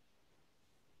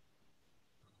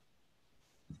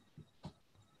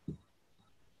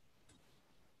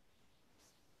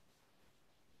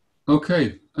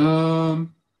 Okay.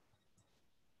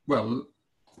 Well,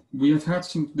 we have had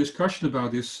some discussion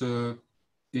about this in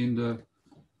the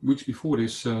weeks before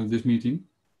this meeting.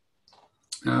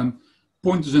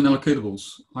 Pointers and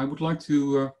allocatables. I would like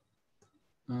to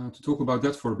talk about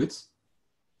that for a bit.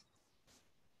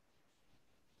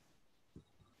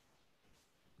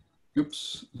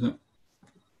 Oops.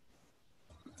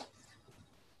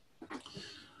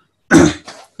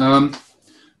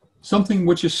 Something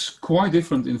which is quite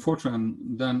different in Fortran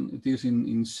than it is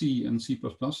in C and C++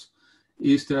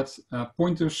 is that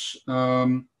pointers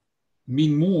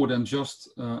mean more than just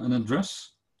an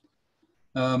address.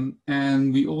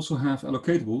 And we also have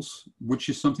allocatables, which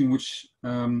is something which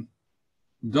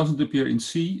doesn't appear in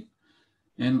C,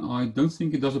 and I don't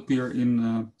think it does appear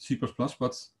in C++,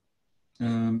 but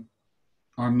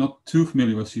I'm not too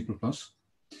familiar with C++.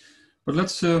 But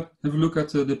let's have a look at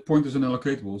the pointers and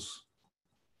allocatables.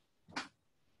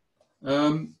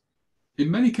 In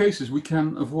many cases, we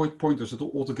can avoid pointers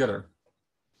altogether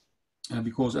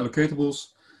because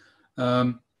allocatables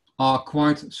are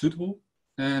quite suitable,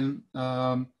 and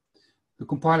the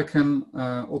compiler can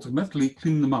automatically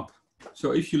clean them up.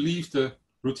 So if you leave the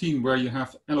routine where you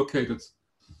have allocated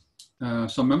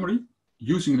some memory,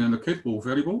 using an allocatable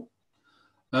variable,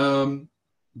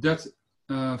 that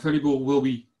variable will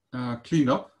be cleaned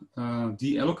up,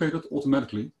 deallocated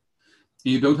automatically,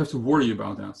 and you don't have to worry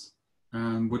about that,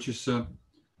 which is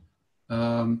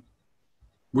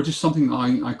something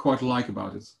I quite like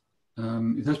about it.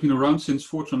 It has been around since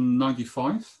Fortran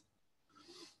 95,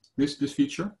 this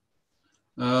feature,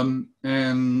 and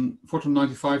Fortran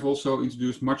 95 also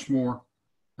introduced much more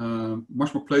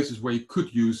places where you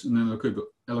could use an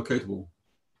allocatable.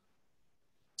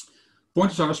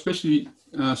 Pointers are especially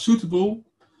suitable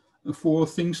for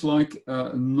things like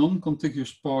a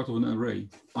non-contiguous part of an array.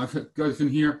 I've got in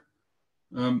here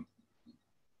a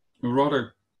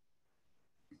rather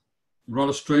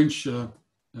strange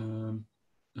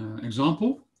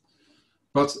example,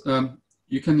 but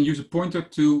you can use a pointer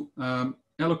to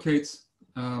allocate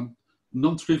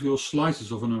non-trivial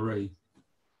slices of an array.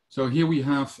 So here we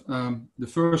have the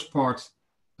first part,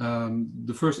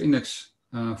 the first index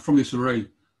from this array,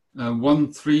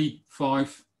 1, 3,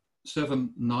 5,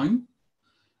 7, 9,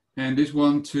 and this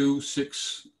 1, 2,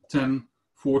 6, 10,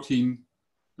 14,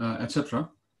 etc.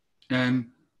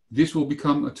 And this will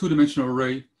become a two-dimensional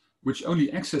array which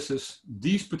only accesses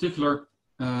these particular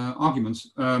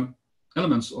elements of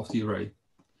the array.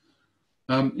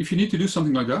 If you need to do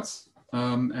something like that,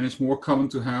 and it's more common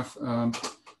to have a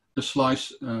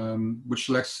slice which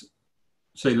selects,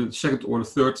 say, the second or the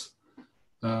third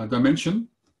dimension,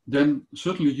 then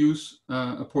certainly use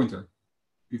a pointer,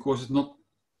 because it's not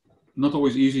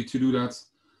always easy to do that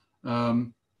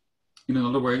in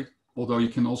another way, although you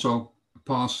can also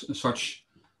pass such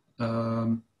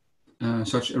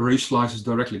array slices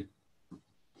directly.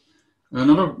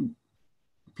 Another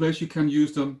place you can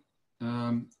use them,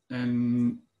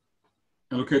 and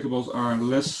allocatables are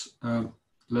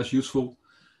less useful,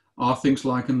 are things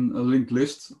like a linked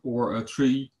list or a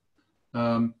tree,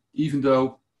 even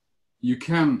though you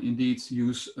can indeed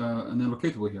use an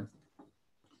allocatable here.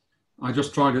 I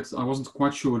just tried it. I wasn't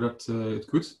quite sure that it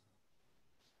could.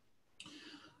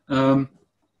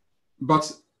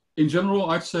 But in general,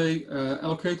 I'd say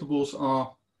allocatables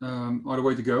are the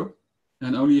way to go.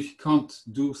 And only if you can't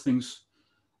do things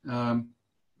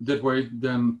that way,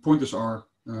 then pointers are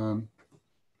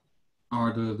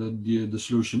the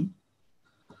solution.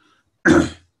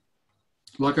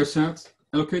 Like I said,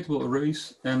 allocatable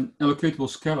arrays and allocatable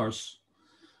scalars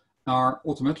are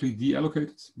automatically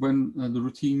deallocated when the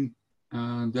routine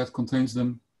that contains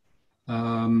them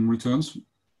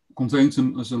contains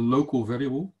them as a local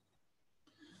variable.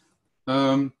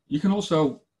 You can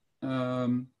also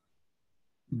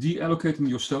deallocate them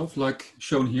yourself, like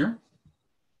shown here.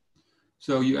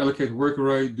 So you allocate a work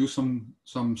array, do some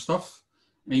stuff,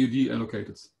 and you deallocate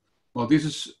it. Well, this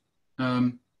is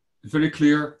very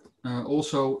clear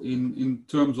also in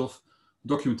terms of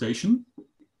documentation.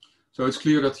 So it's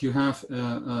clear that you have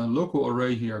a local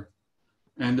array here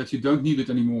and that you don't need it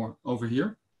anymore over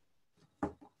here.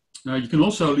 You can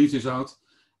also leave this out,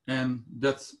 and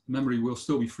that memory will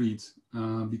still be freed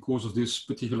because of this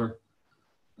particular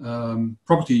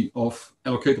property of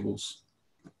allocatables.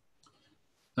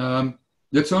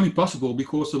 That's only possible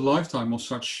because the lifetime of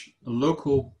such a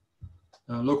local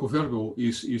variable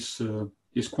is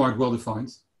quite well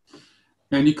defined,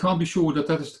 and you can't be sure that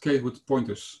that is the case with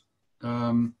pointers.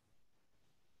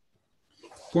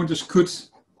 Pointers could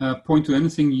point to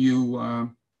anything you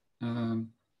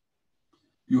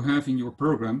have in your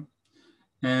program,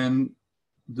 and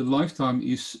the lifetime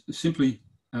is simply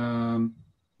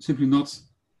not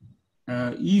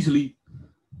easily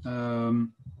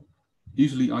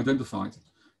identified.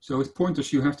 So with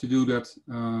pointers, you have to do that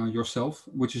yourself,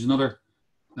 which is another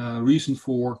reason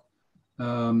for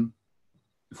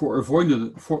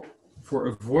avoiding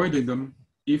them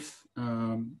if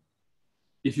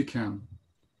you can.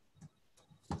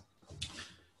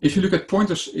 If you look at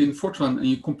pointers in Fortran and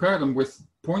you compare them with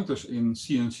pointers in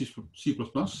C and C++,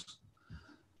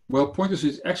 well, pointers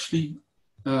is actually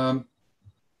a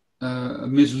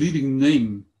misleading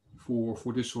name for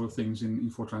this sort of things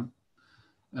in Fortran.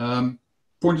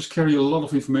 Pointers carry a lot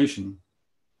of information.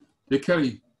 They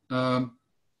carry the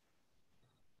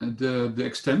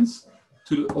extent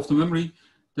of the memory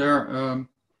they're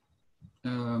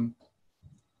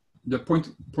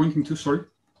pointing to. Sorry,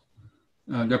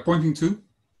 they're pointing to,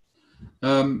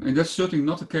 and that's certainly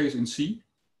not the case in C.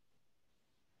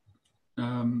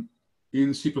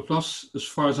 In C++, as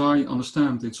far as I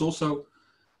understand, it's also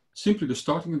simply the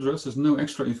starting address. There's no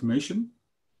extra information.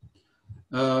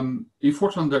 In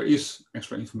Fortran, there is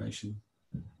extra information,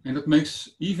 and that makes,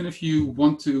 even if you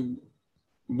want to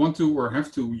or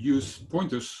have to use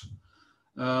pointers,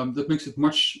 that makes it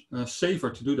much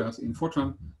safer to do that in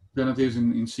Fortran than it is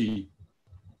in C.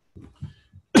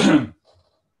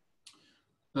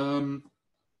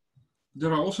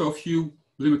 There are also a few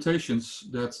limitations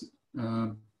that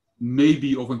may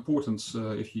be of importance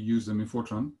if you use them in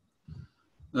Fortran.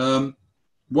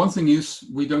 One thing is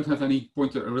we don't have any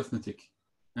pointer arithmetic,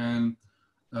 and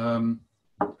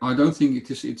I don't think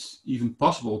it's even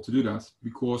possible to do that,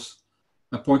 because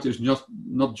a pointer is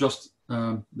not just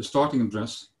the starting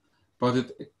address, but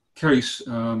it carries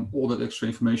all that extra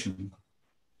information.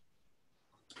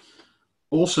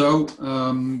 Also,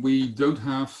 we don't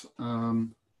have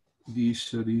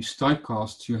these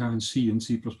typecasts you have in C and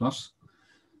C++.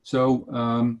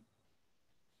 So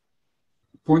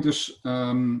pointers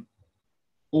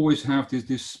always have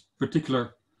this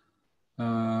particular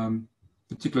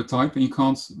type, and you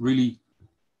can't really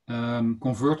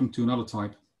convert them to another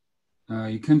type.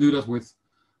 You can do that with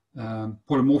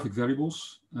polymorphic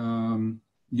variables, the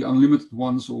unlimited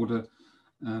ones, or the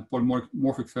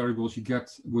polymorphic variables you get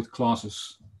with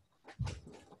classes.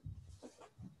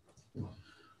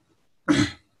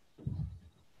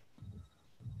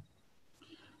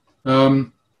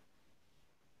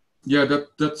 Yeah,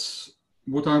 that's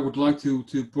what I would like to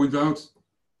point out.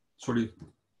 Sorry,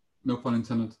 no pun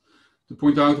intended. To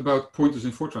point out about pointers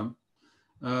in Fortran.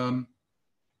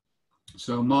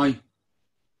 So my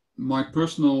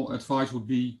personal advice would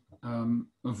be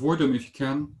avoid them if you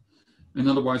can, and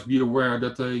otherwise be aware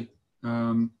that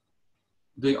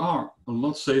they are a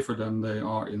lot safer than they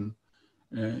are in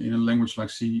a language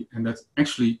like C, and that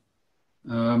actually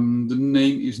the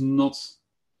name is not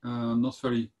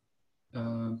very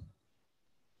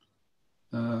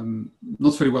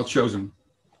well chosen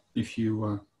if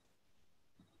you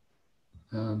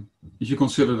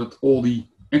consider that all the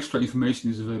extra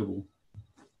information is available.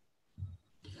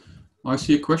 I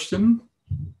see a question.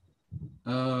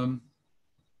 A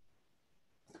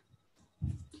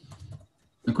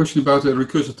question about a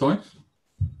recursive type.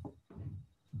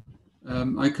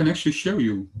 I can actually show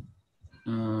you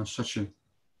such an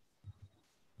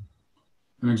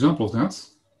example of that.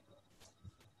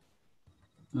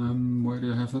 Where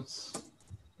do I have it?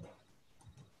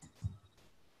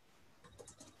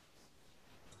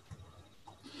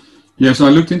 Yes, I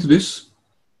looked into this.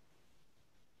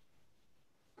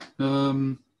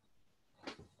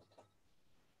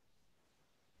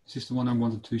 This is the one I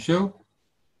wanted to show.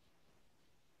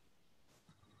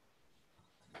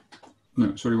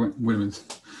 No, sorry, wait a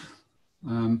minute.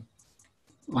 I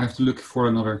have to look for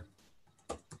another.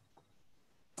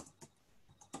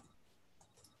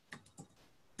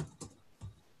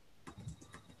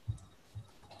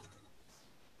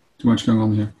 Too much going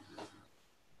on here.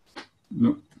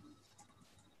 No.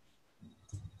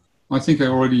 I think I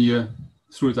already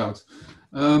threw it out.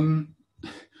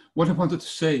 What I wanted to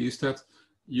say is that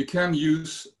you can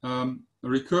use a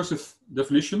recursive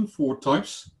definition for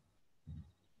types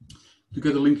to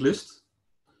get a linked list.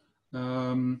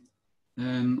 And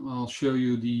I'll show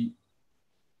you the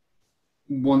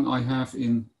one I have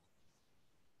in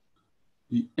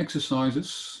the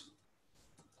exercises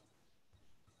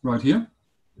right here.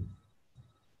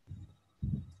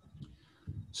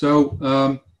 So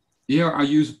here I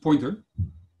use a pointer,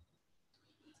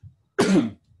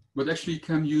 but actually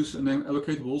can use an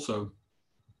allocatable also.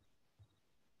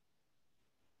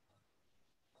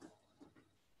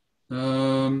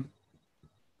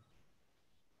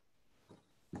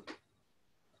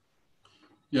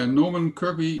 Yeah, Norman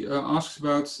Kirby asks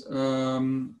about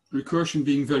recursion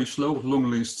being very slow with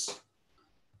long lists.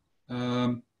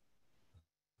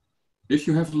 If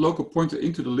you have the local pointer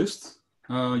into the list,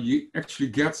 you actually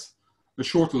get a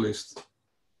shorter list.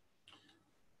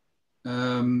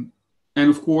 And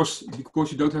of course,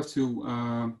 because you don't have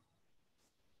to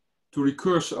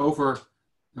recurse over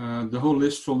the whole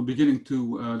list from the beginning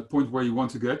to the point where you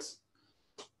want to get,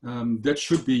 that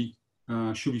should be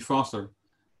faster.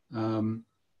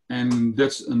 And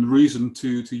that's a reason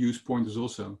to use pointers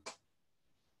also.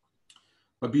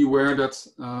 But be aware that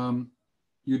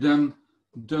you then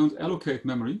don't allocate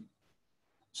memory.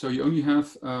 So you only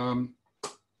have a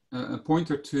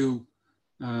pointer to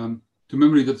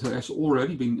memory that has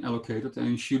already been allocated,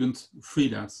 and you shouldn't free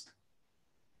that.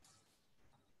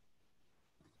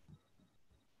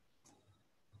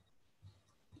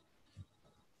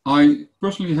 I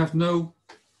personally have never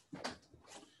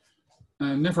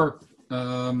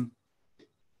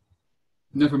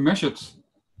measured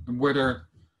whether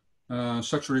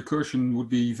such a recursion would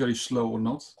be very slow or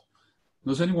not.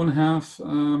 Does anyone have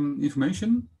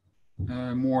information,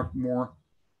 more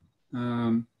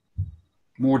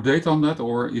data on that,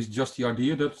 or is just the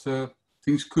idea that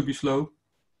things could be slow?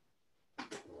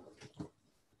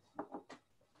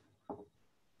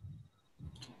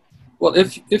 Well,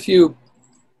 if you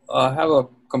have a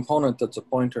component that's a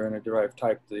pointer in a derived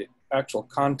type, the actual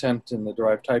content in the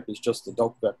derived type is just the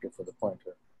dope vector for the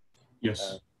pointer.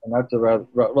 Yes. And that's a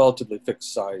relatively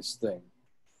fixed size thing.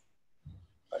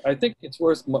 I think it's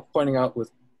worth pointing out with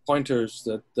pointers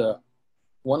that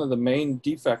one of the main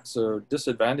defects or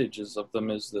disadvantages of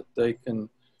them is that they can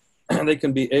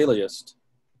be aliased.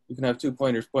 You can have two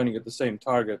pointers pointing at the same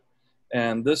target,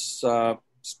 and this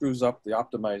screws up the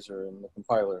optimizer in the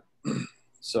compiler.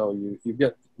 So you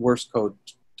get worse code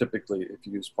typically if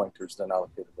you use pointers than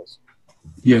allocatables.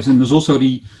 Yes, and there's also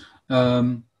the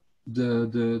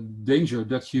danger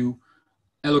that you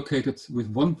allocate it with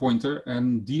one pointer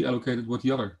and deallocate it with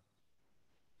the other.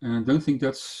 And I don't think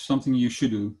that's something you should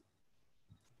do.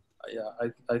 Yeah,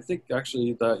 I think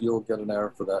actually that you'll get an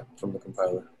error for that from the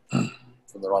compiler,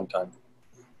 from the runtime.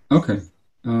 Okay.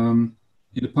 In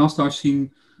the past, I've seen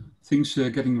things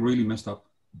getting really messed up,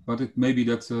 but it may be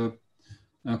that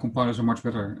compilers are much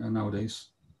better nowadays.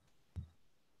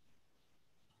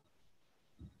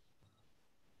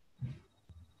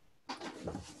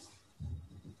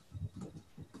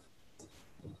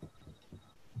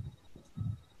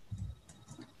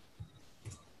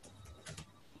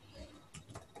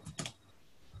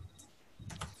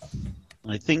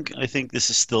 I think this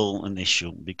is still an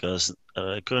issue because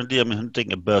currently I'm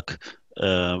hunting a bug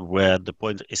where the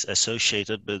pointer is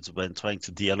associated, but when trying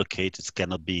to deallocate, it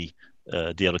cannot be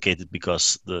deallocated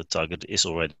because the target is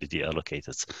already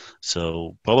deallocated.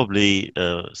 So probably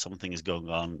something is going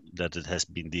on that it has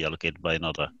been deallocated by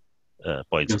another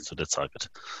pointer to the target.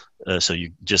 So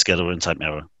you just get a runtime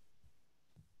error.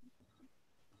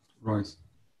 Right.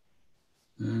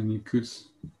 And you could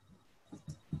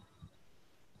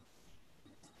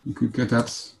get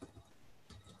that,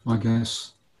 I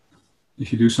guess,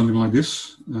 if you do something like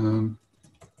this.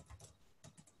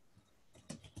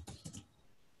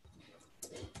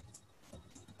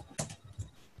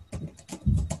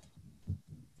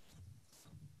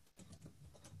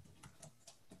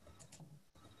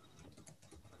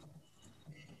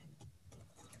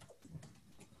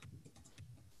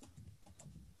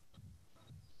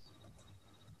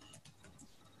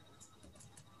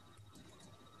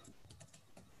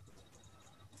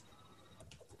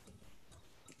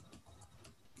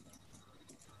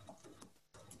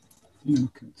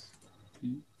 Okay.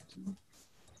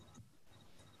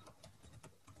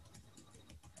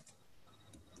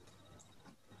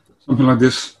 Something like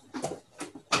this.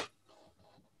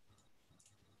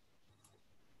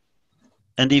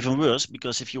 And even worse,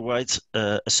 because if you write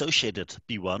associated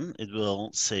P1, it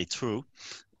will say true.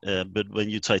 But when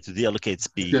you try to deallocate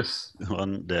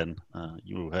P1, then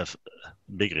you have a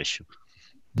bigger issue.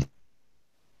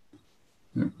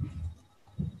 Yeah.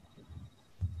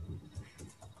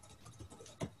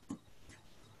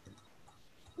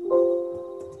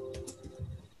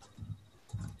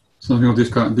 Something of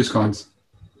this kind.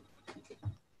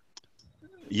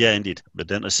 Yeah, indeed. But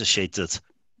then associated,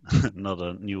 not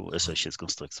a new associate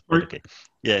construct. But okay.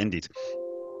 Yeah, indeed.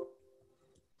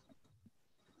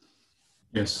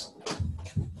 Yes.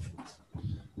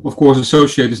 Of course,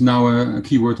 associate is now a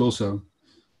keyword also.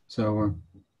 So.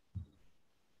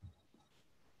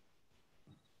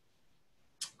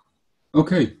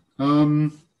 Okay.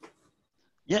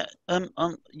 Yeah,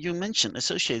 you mentioned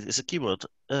associated is a keyword.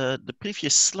 The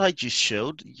previous slide you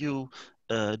showed, you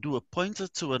do a pointer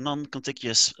to a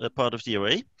non-contiguous part of the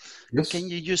array. Yes. Can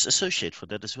you use associate for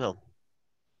that as well?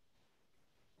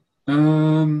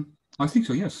 I think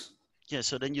so, yes. Yeah,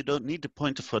 so then you don't need the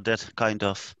pointer for that kind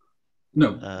of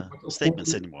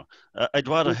statements anymore. I'd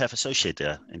rather have associate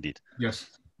there, indeed.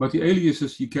 Yes, but the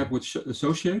aliases you get with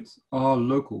associate are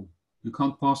local. You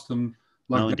can't pass them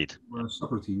like that to a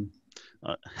subroutine.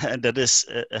 And that is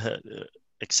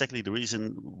exactly the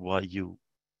reason why you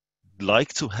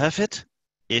like to have it,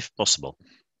 if possible.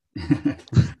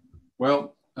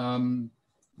 Well,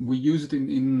 we use it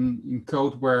in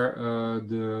code where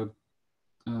the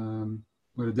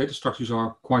data structures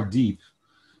are quite deep.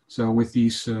 So with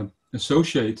these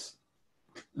associate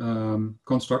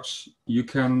constructs, you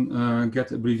can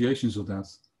get abbreviations of that,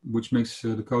 which makes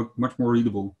the code much more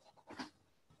readable.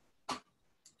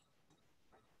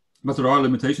 But there are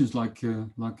limitations, like I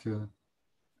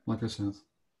said.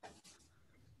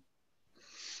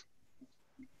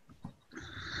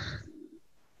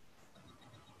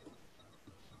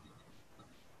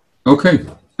 Okay.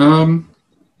 Well,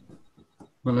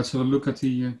 let's have a look at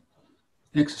the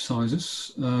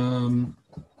exercises. I've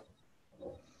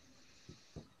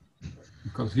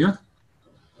got it here.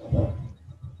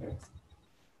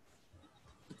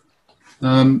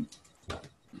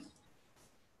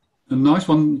 A nice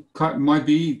one might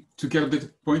be to get a bit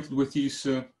acquainted with these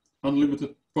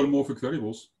unlimited polymorphic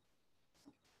variables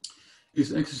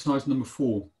is exercise number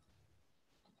 4.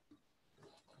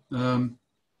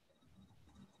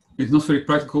 It's not very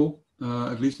practical,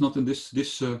 at least not in this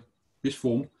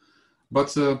form,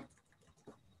 but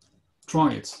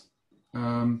try it.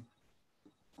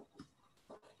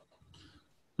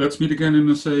 Let's meet again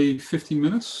in, say, 15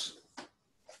 minutes.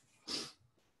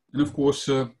 And of course,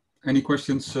 any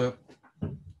questions,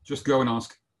 just go and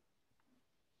ask.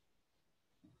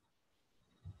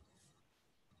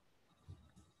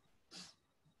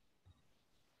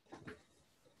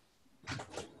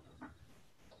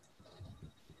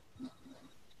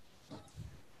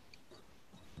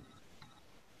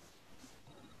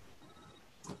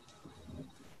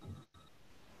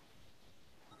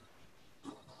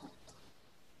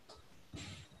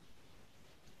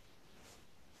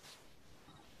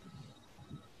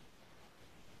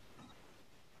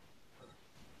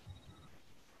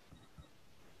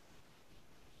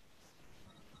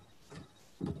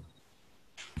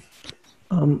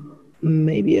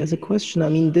 Maybe as a question, I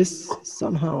mean, this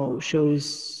somehow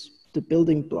shows the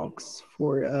building blocks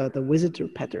for the visitor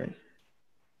pattern.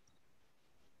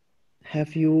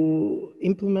 Have you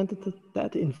implemented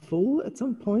that in full at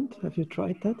some point? Have you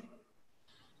tried that?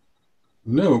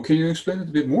 No, can you explain it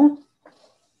a bit more?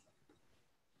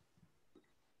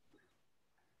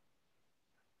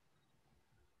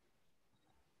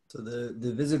 So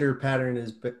the visitor pattern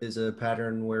is a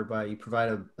pattern whereby you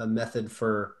provide a method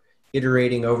for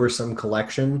iterating over some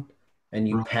collection, and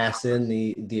you pass in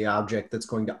the object that's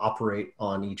going to operate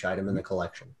on each item in the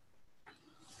collection.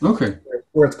 Okay.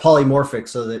 Where it's polymorphic,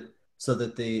 so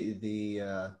that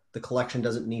the collection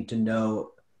doesn't need to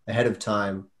know ahead of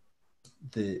time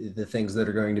the things that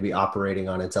are going to be operating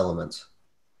on its elements.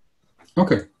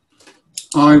 Okay.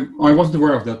 I wasn't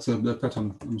aware of that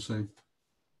pattern, I must say.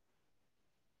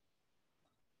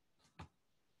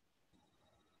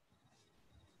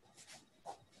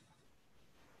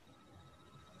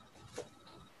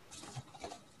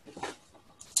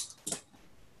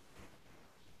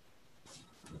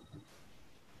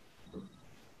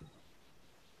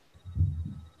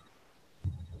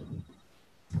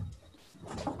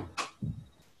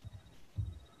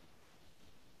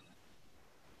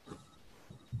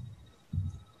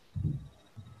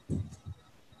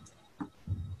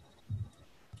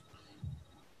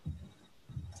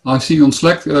 I see on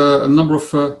Slack a number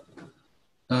of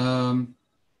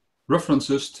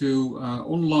references to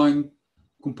online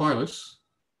compilers.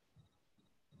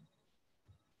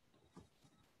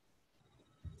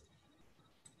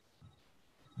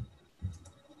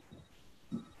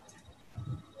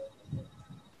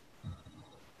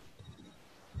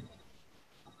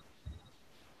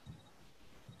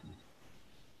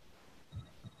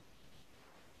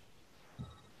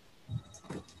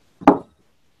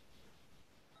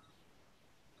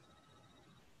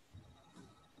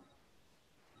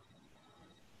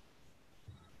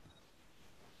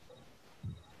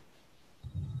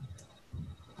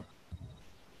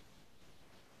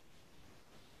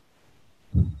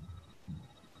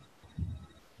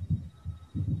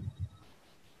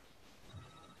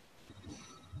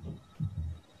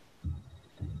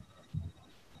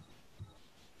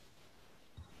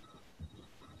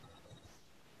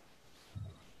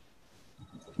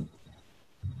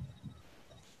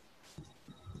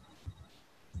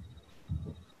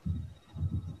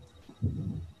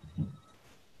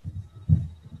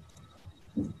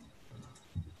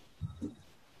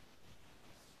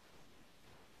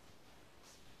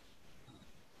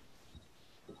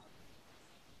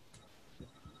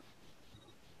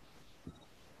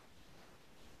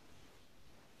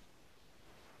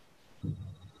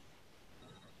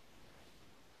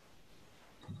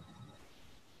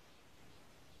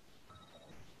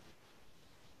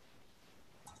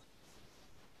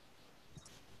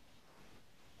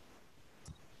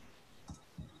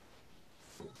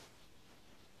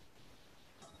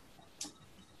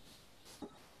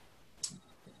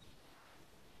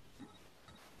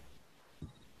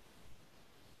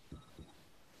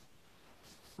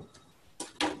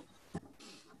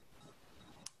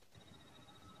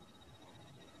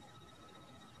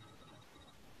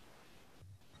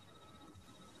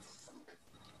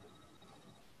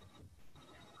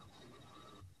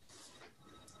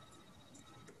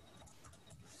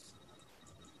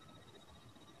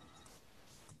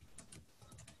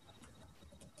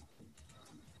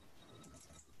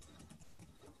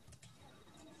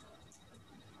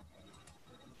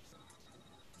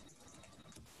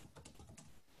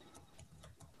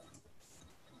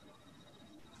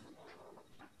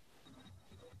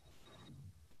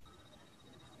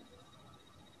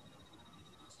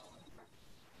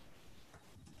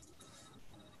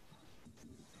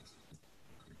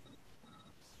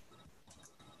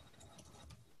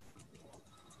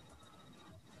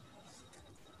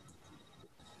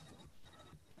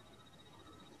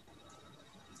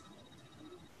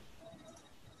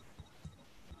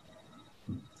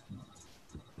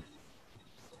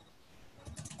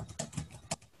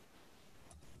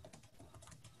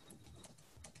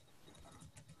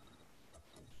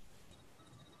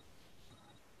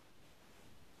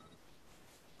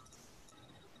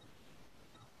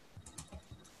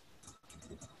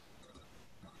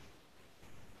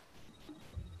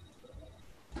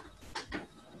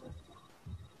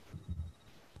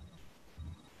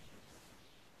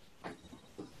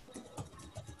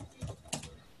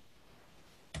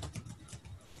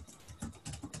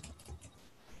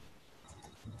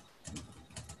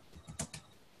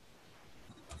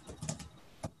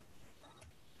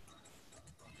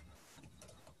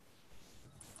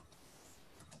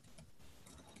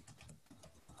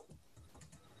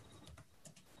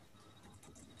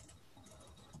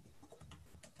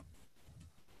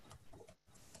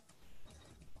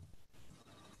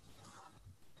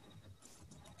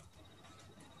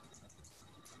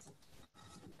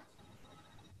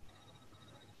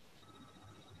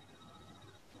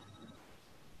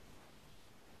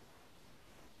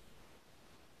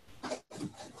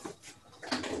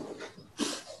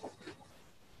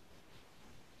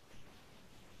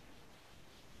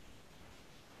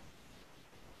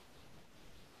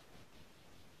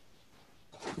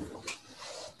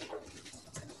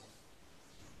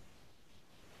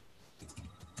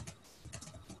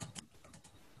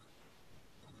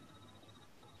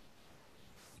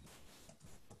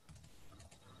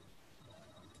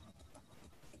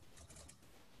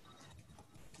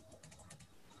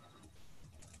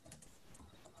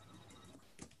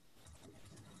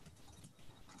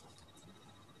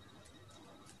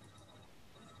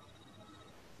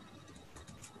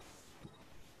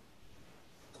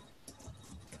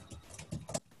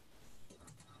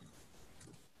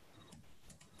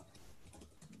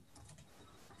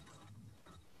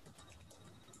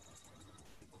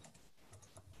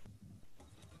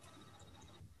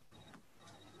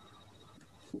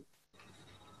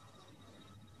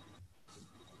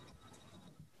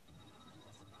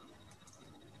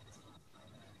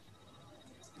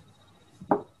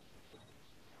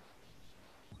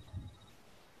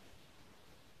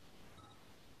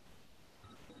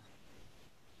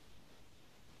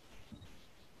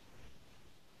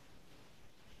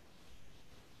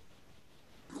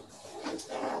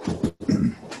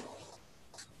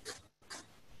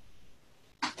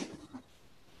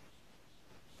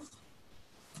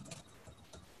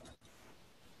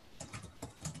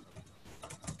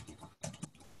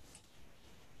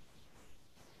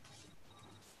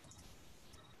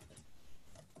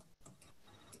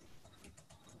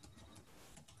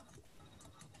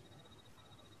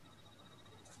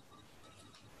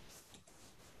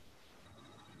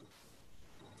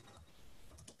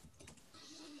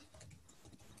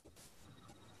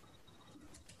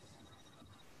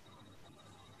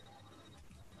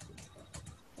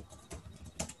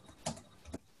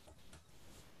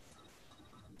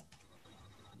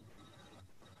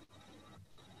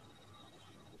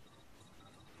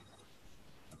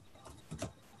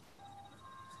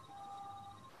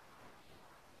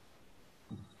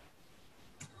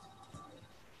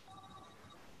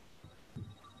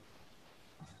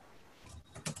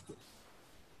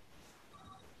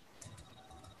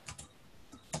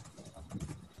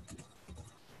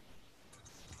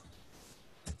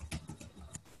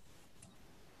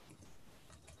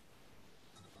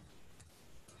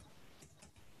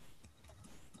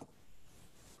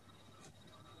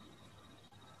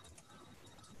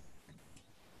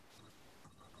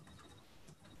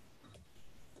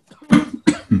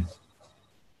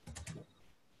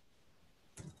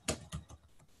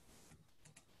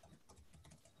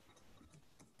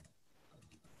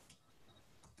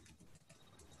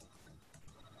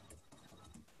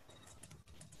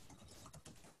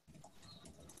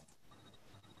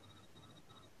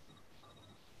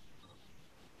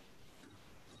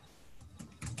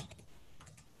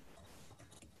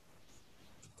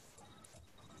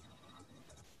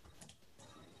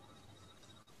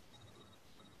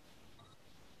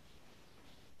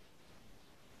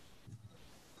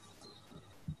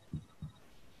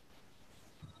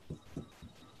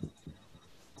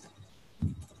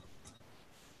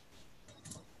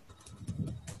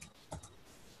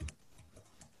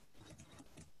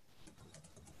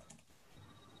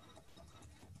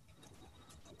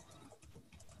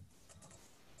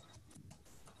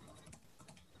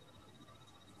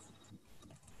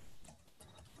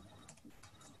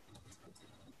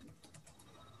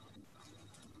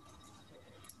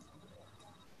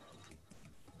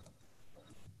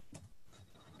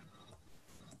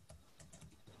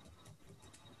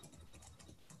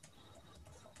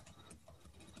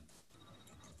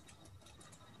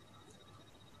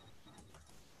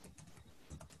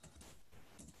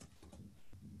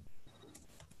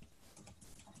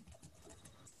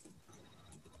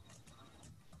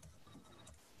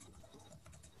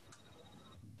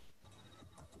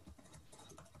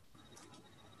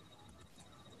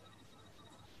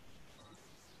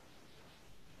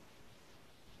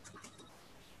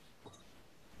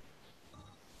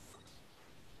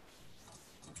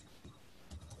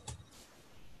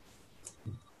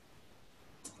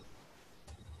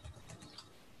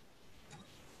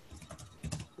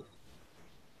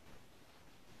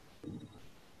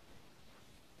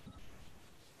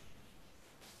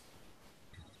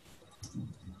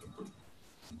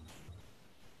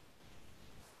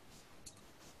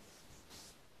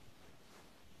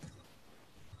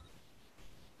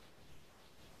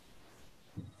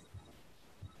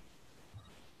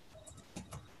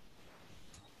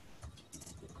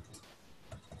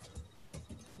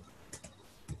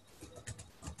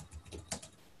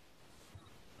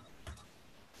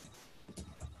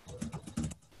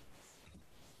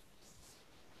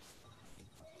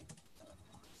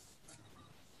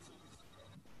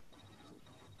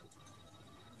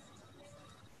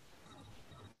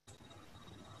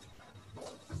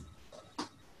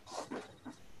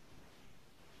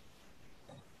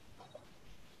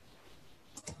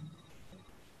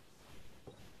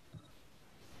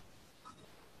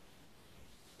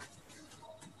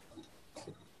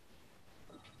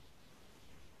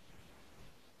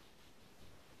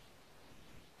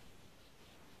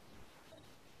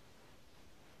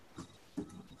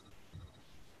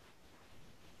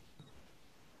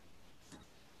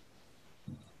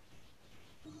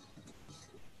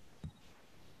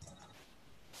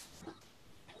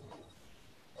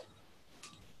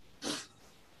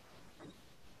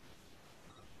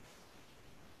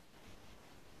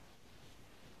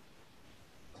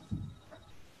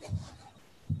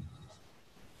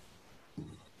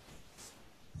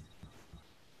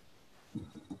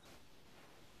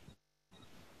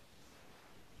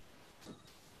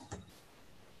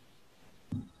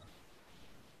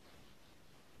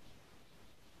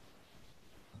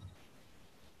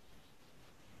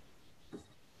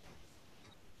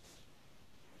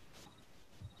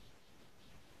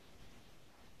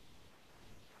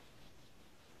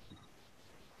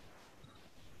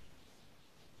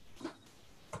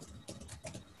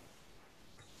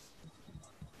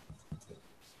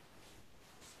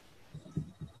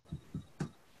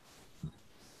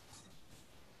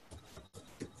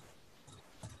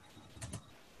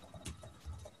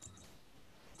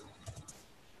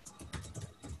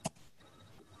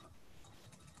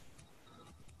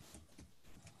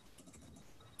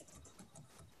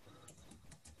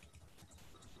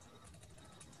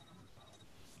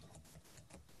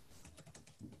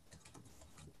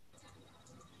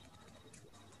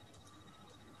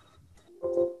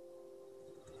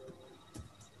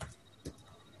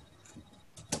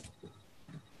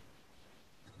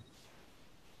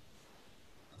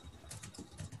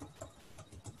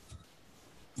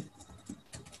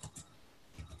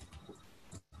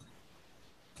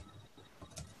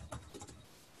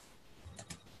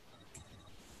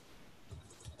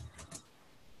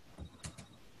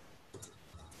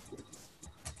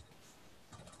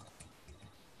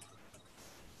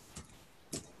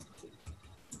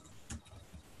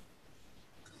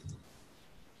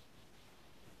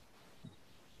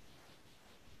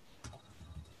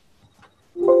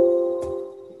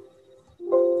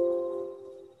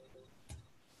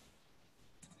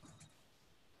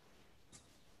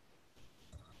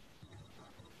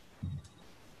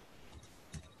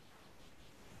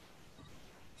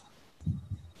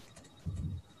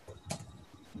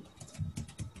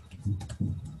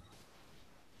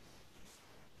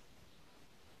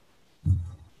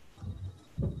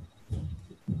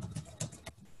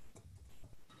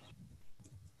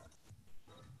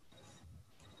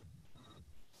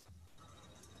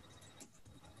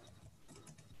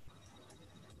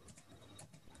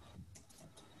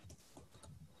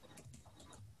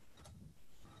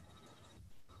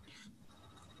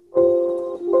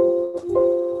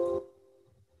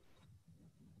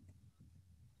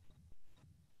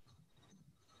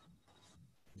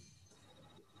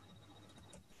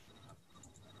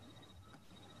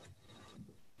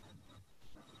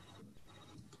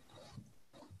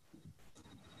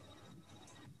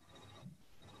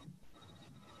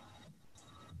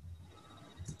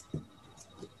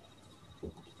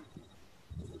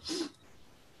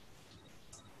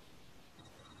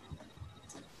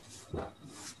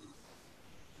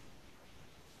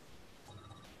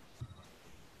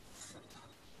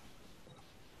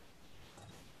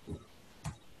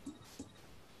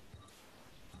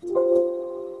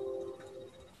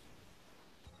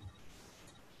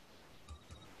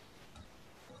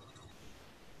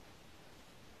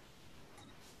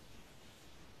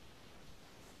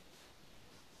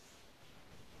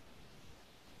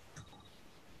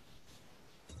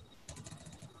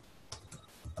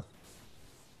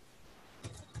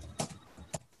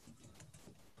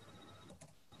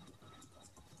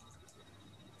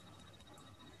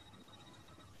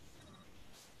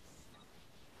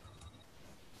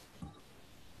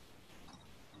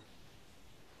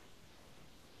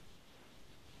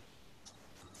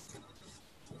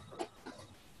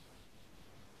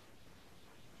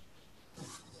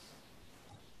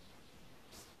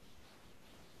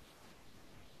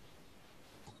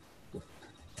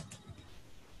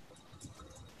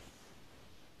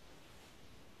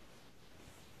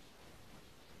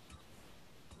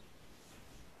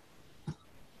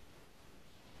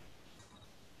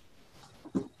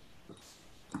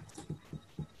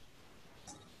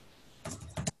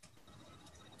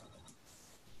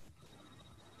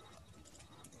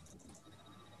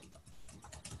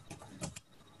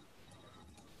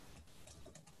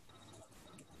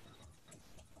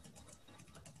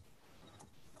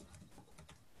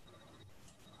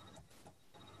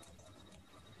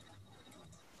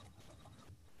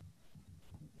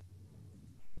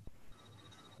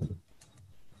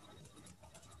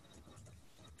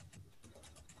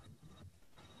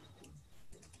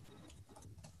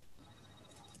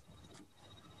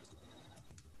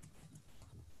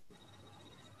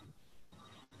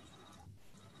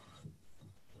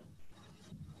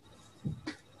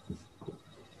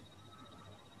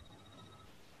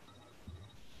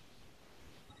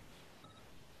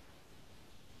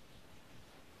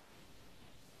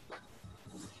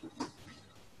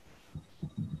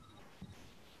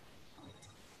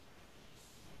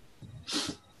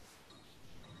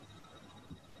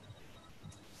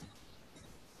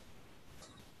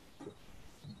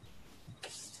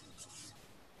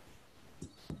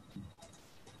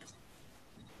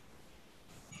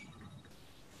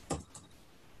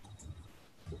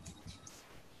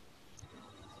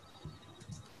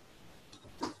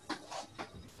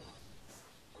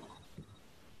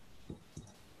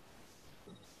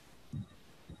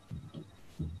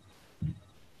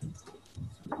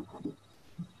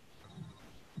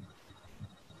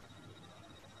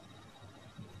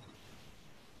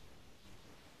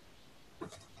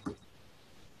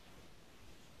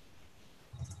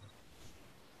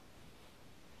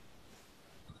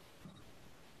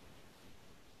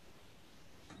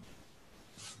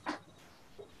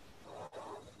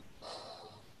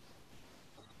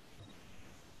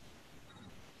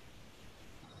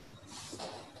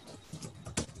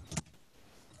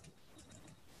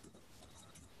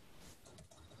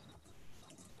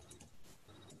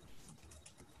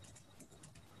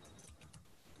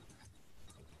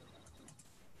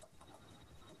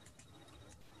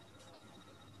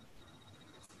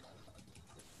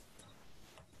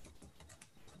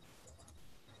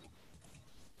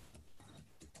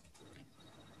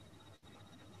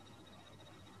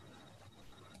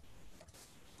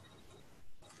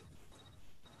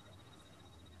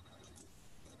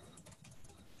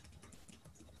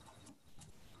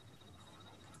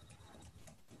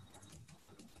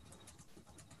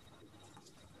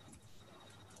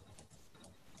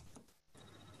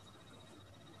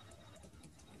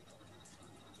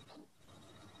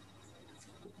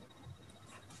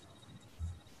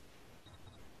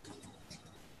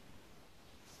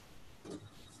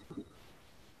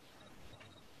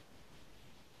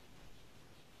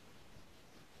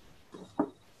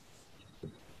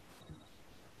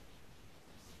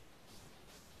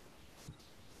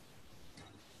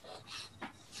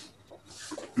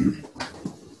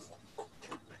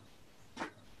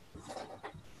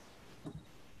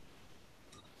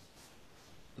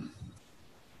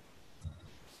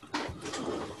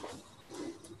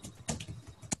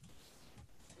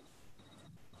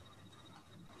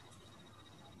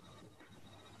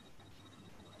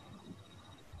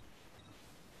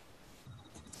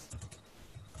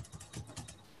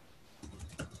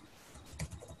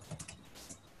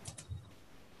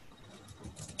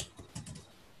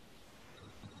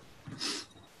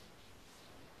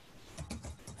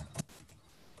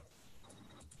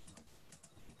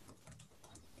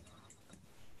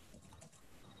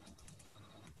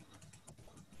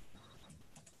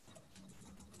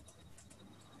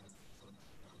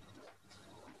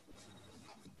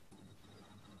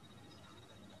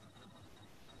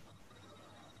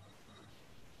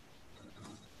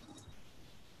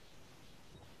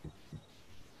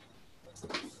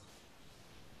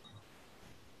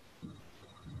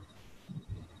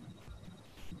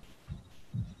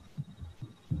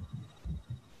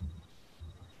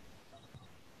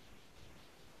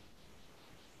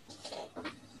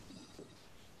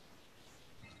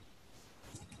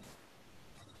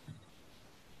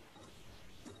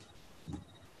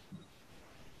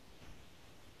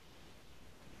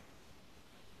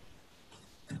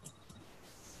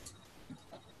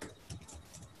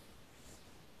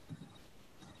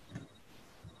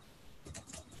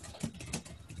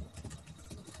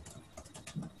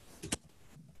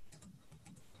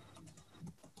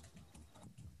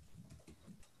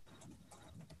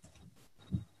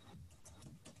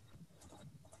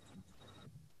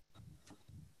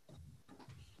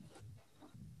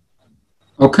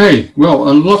 Okay,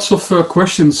 well, lots of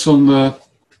questions on the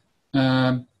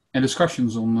and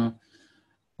discussions on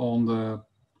the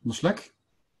Slack.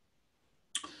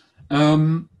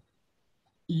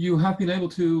 You have been able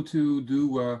to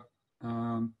do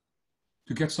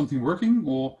to get something working,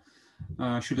 or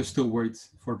should I still wait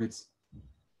for a bit?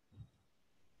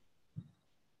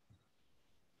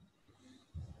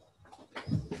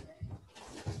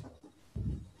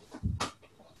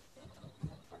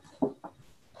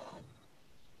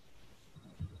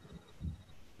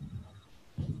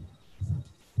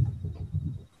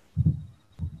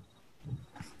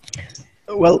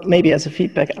 Well, maybe as a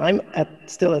feedback, I'm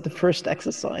still at the first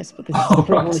exercise, but this is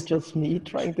probably just me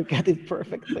trying to get it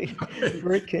perfectly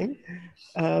working.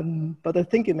 But I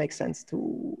think it makes sense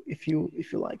to, if you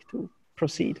like, to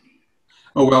proceed.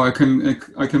 Oh well, I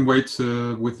can wait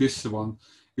with this one.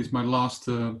 It's my last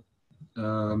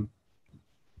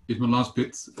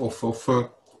bit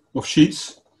of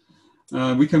sheets.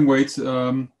 We can wait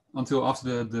until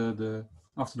after the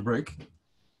break.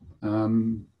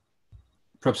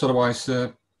 Perhaps otherwise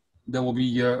there will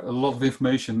be a lot of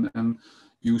information, and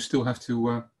you still have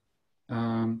to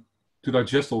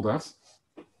digest all that.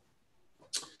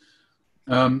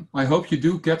 I hope you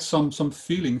do get some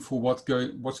feeling for what's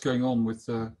going on with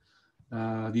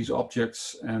these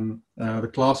objects and the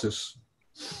classes.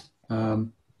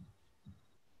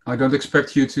 I don't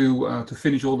expect you to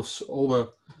finish all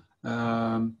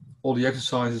the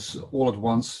exercises all at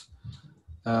once.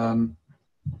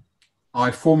 I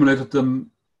formulated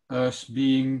them as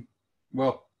being,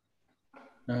 well,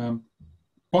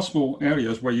 possible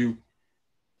areas where you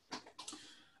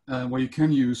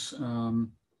can use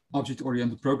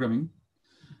object-oriented programming,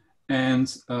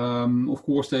 and of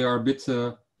course they are a bit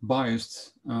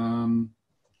biased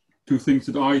to things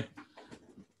that I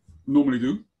normally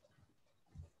do.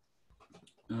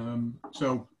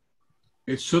 So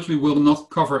it certainly will not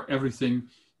cover everything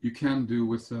you can do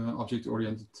with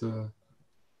object-oriented.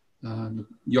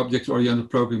 The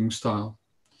object-oriented programming style.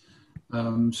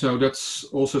 So that's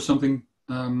also something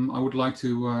I would like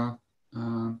to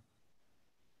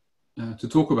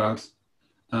talk about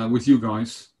with you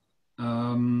guys.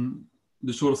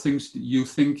 The sort of things that you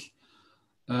think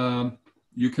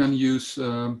you can use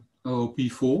OOP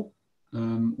for,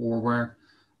 or where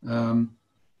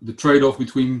the trade-off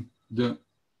between the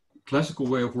classical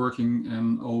way of working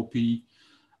and OOP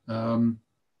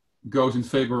goes in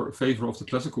favor of the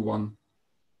classical one.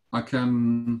 I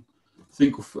can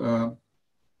think of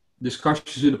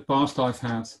discussions in the past I've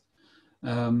had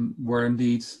where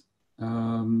indeed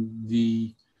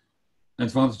the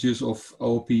advantages of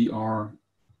OOP are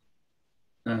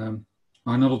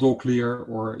not at all clear,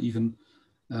 or even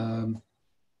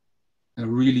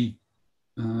really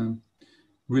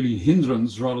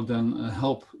hindrance rather than a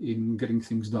help in getting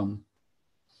things done.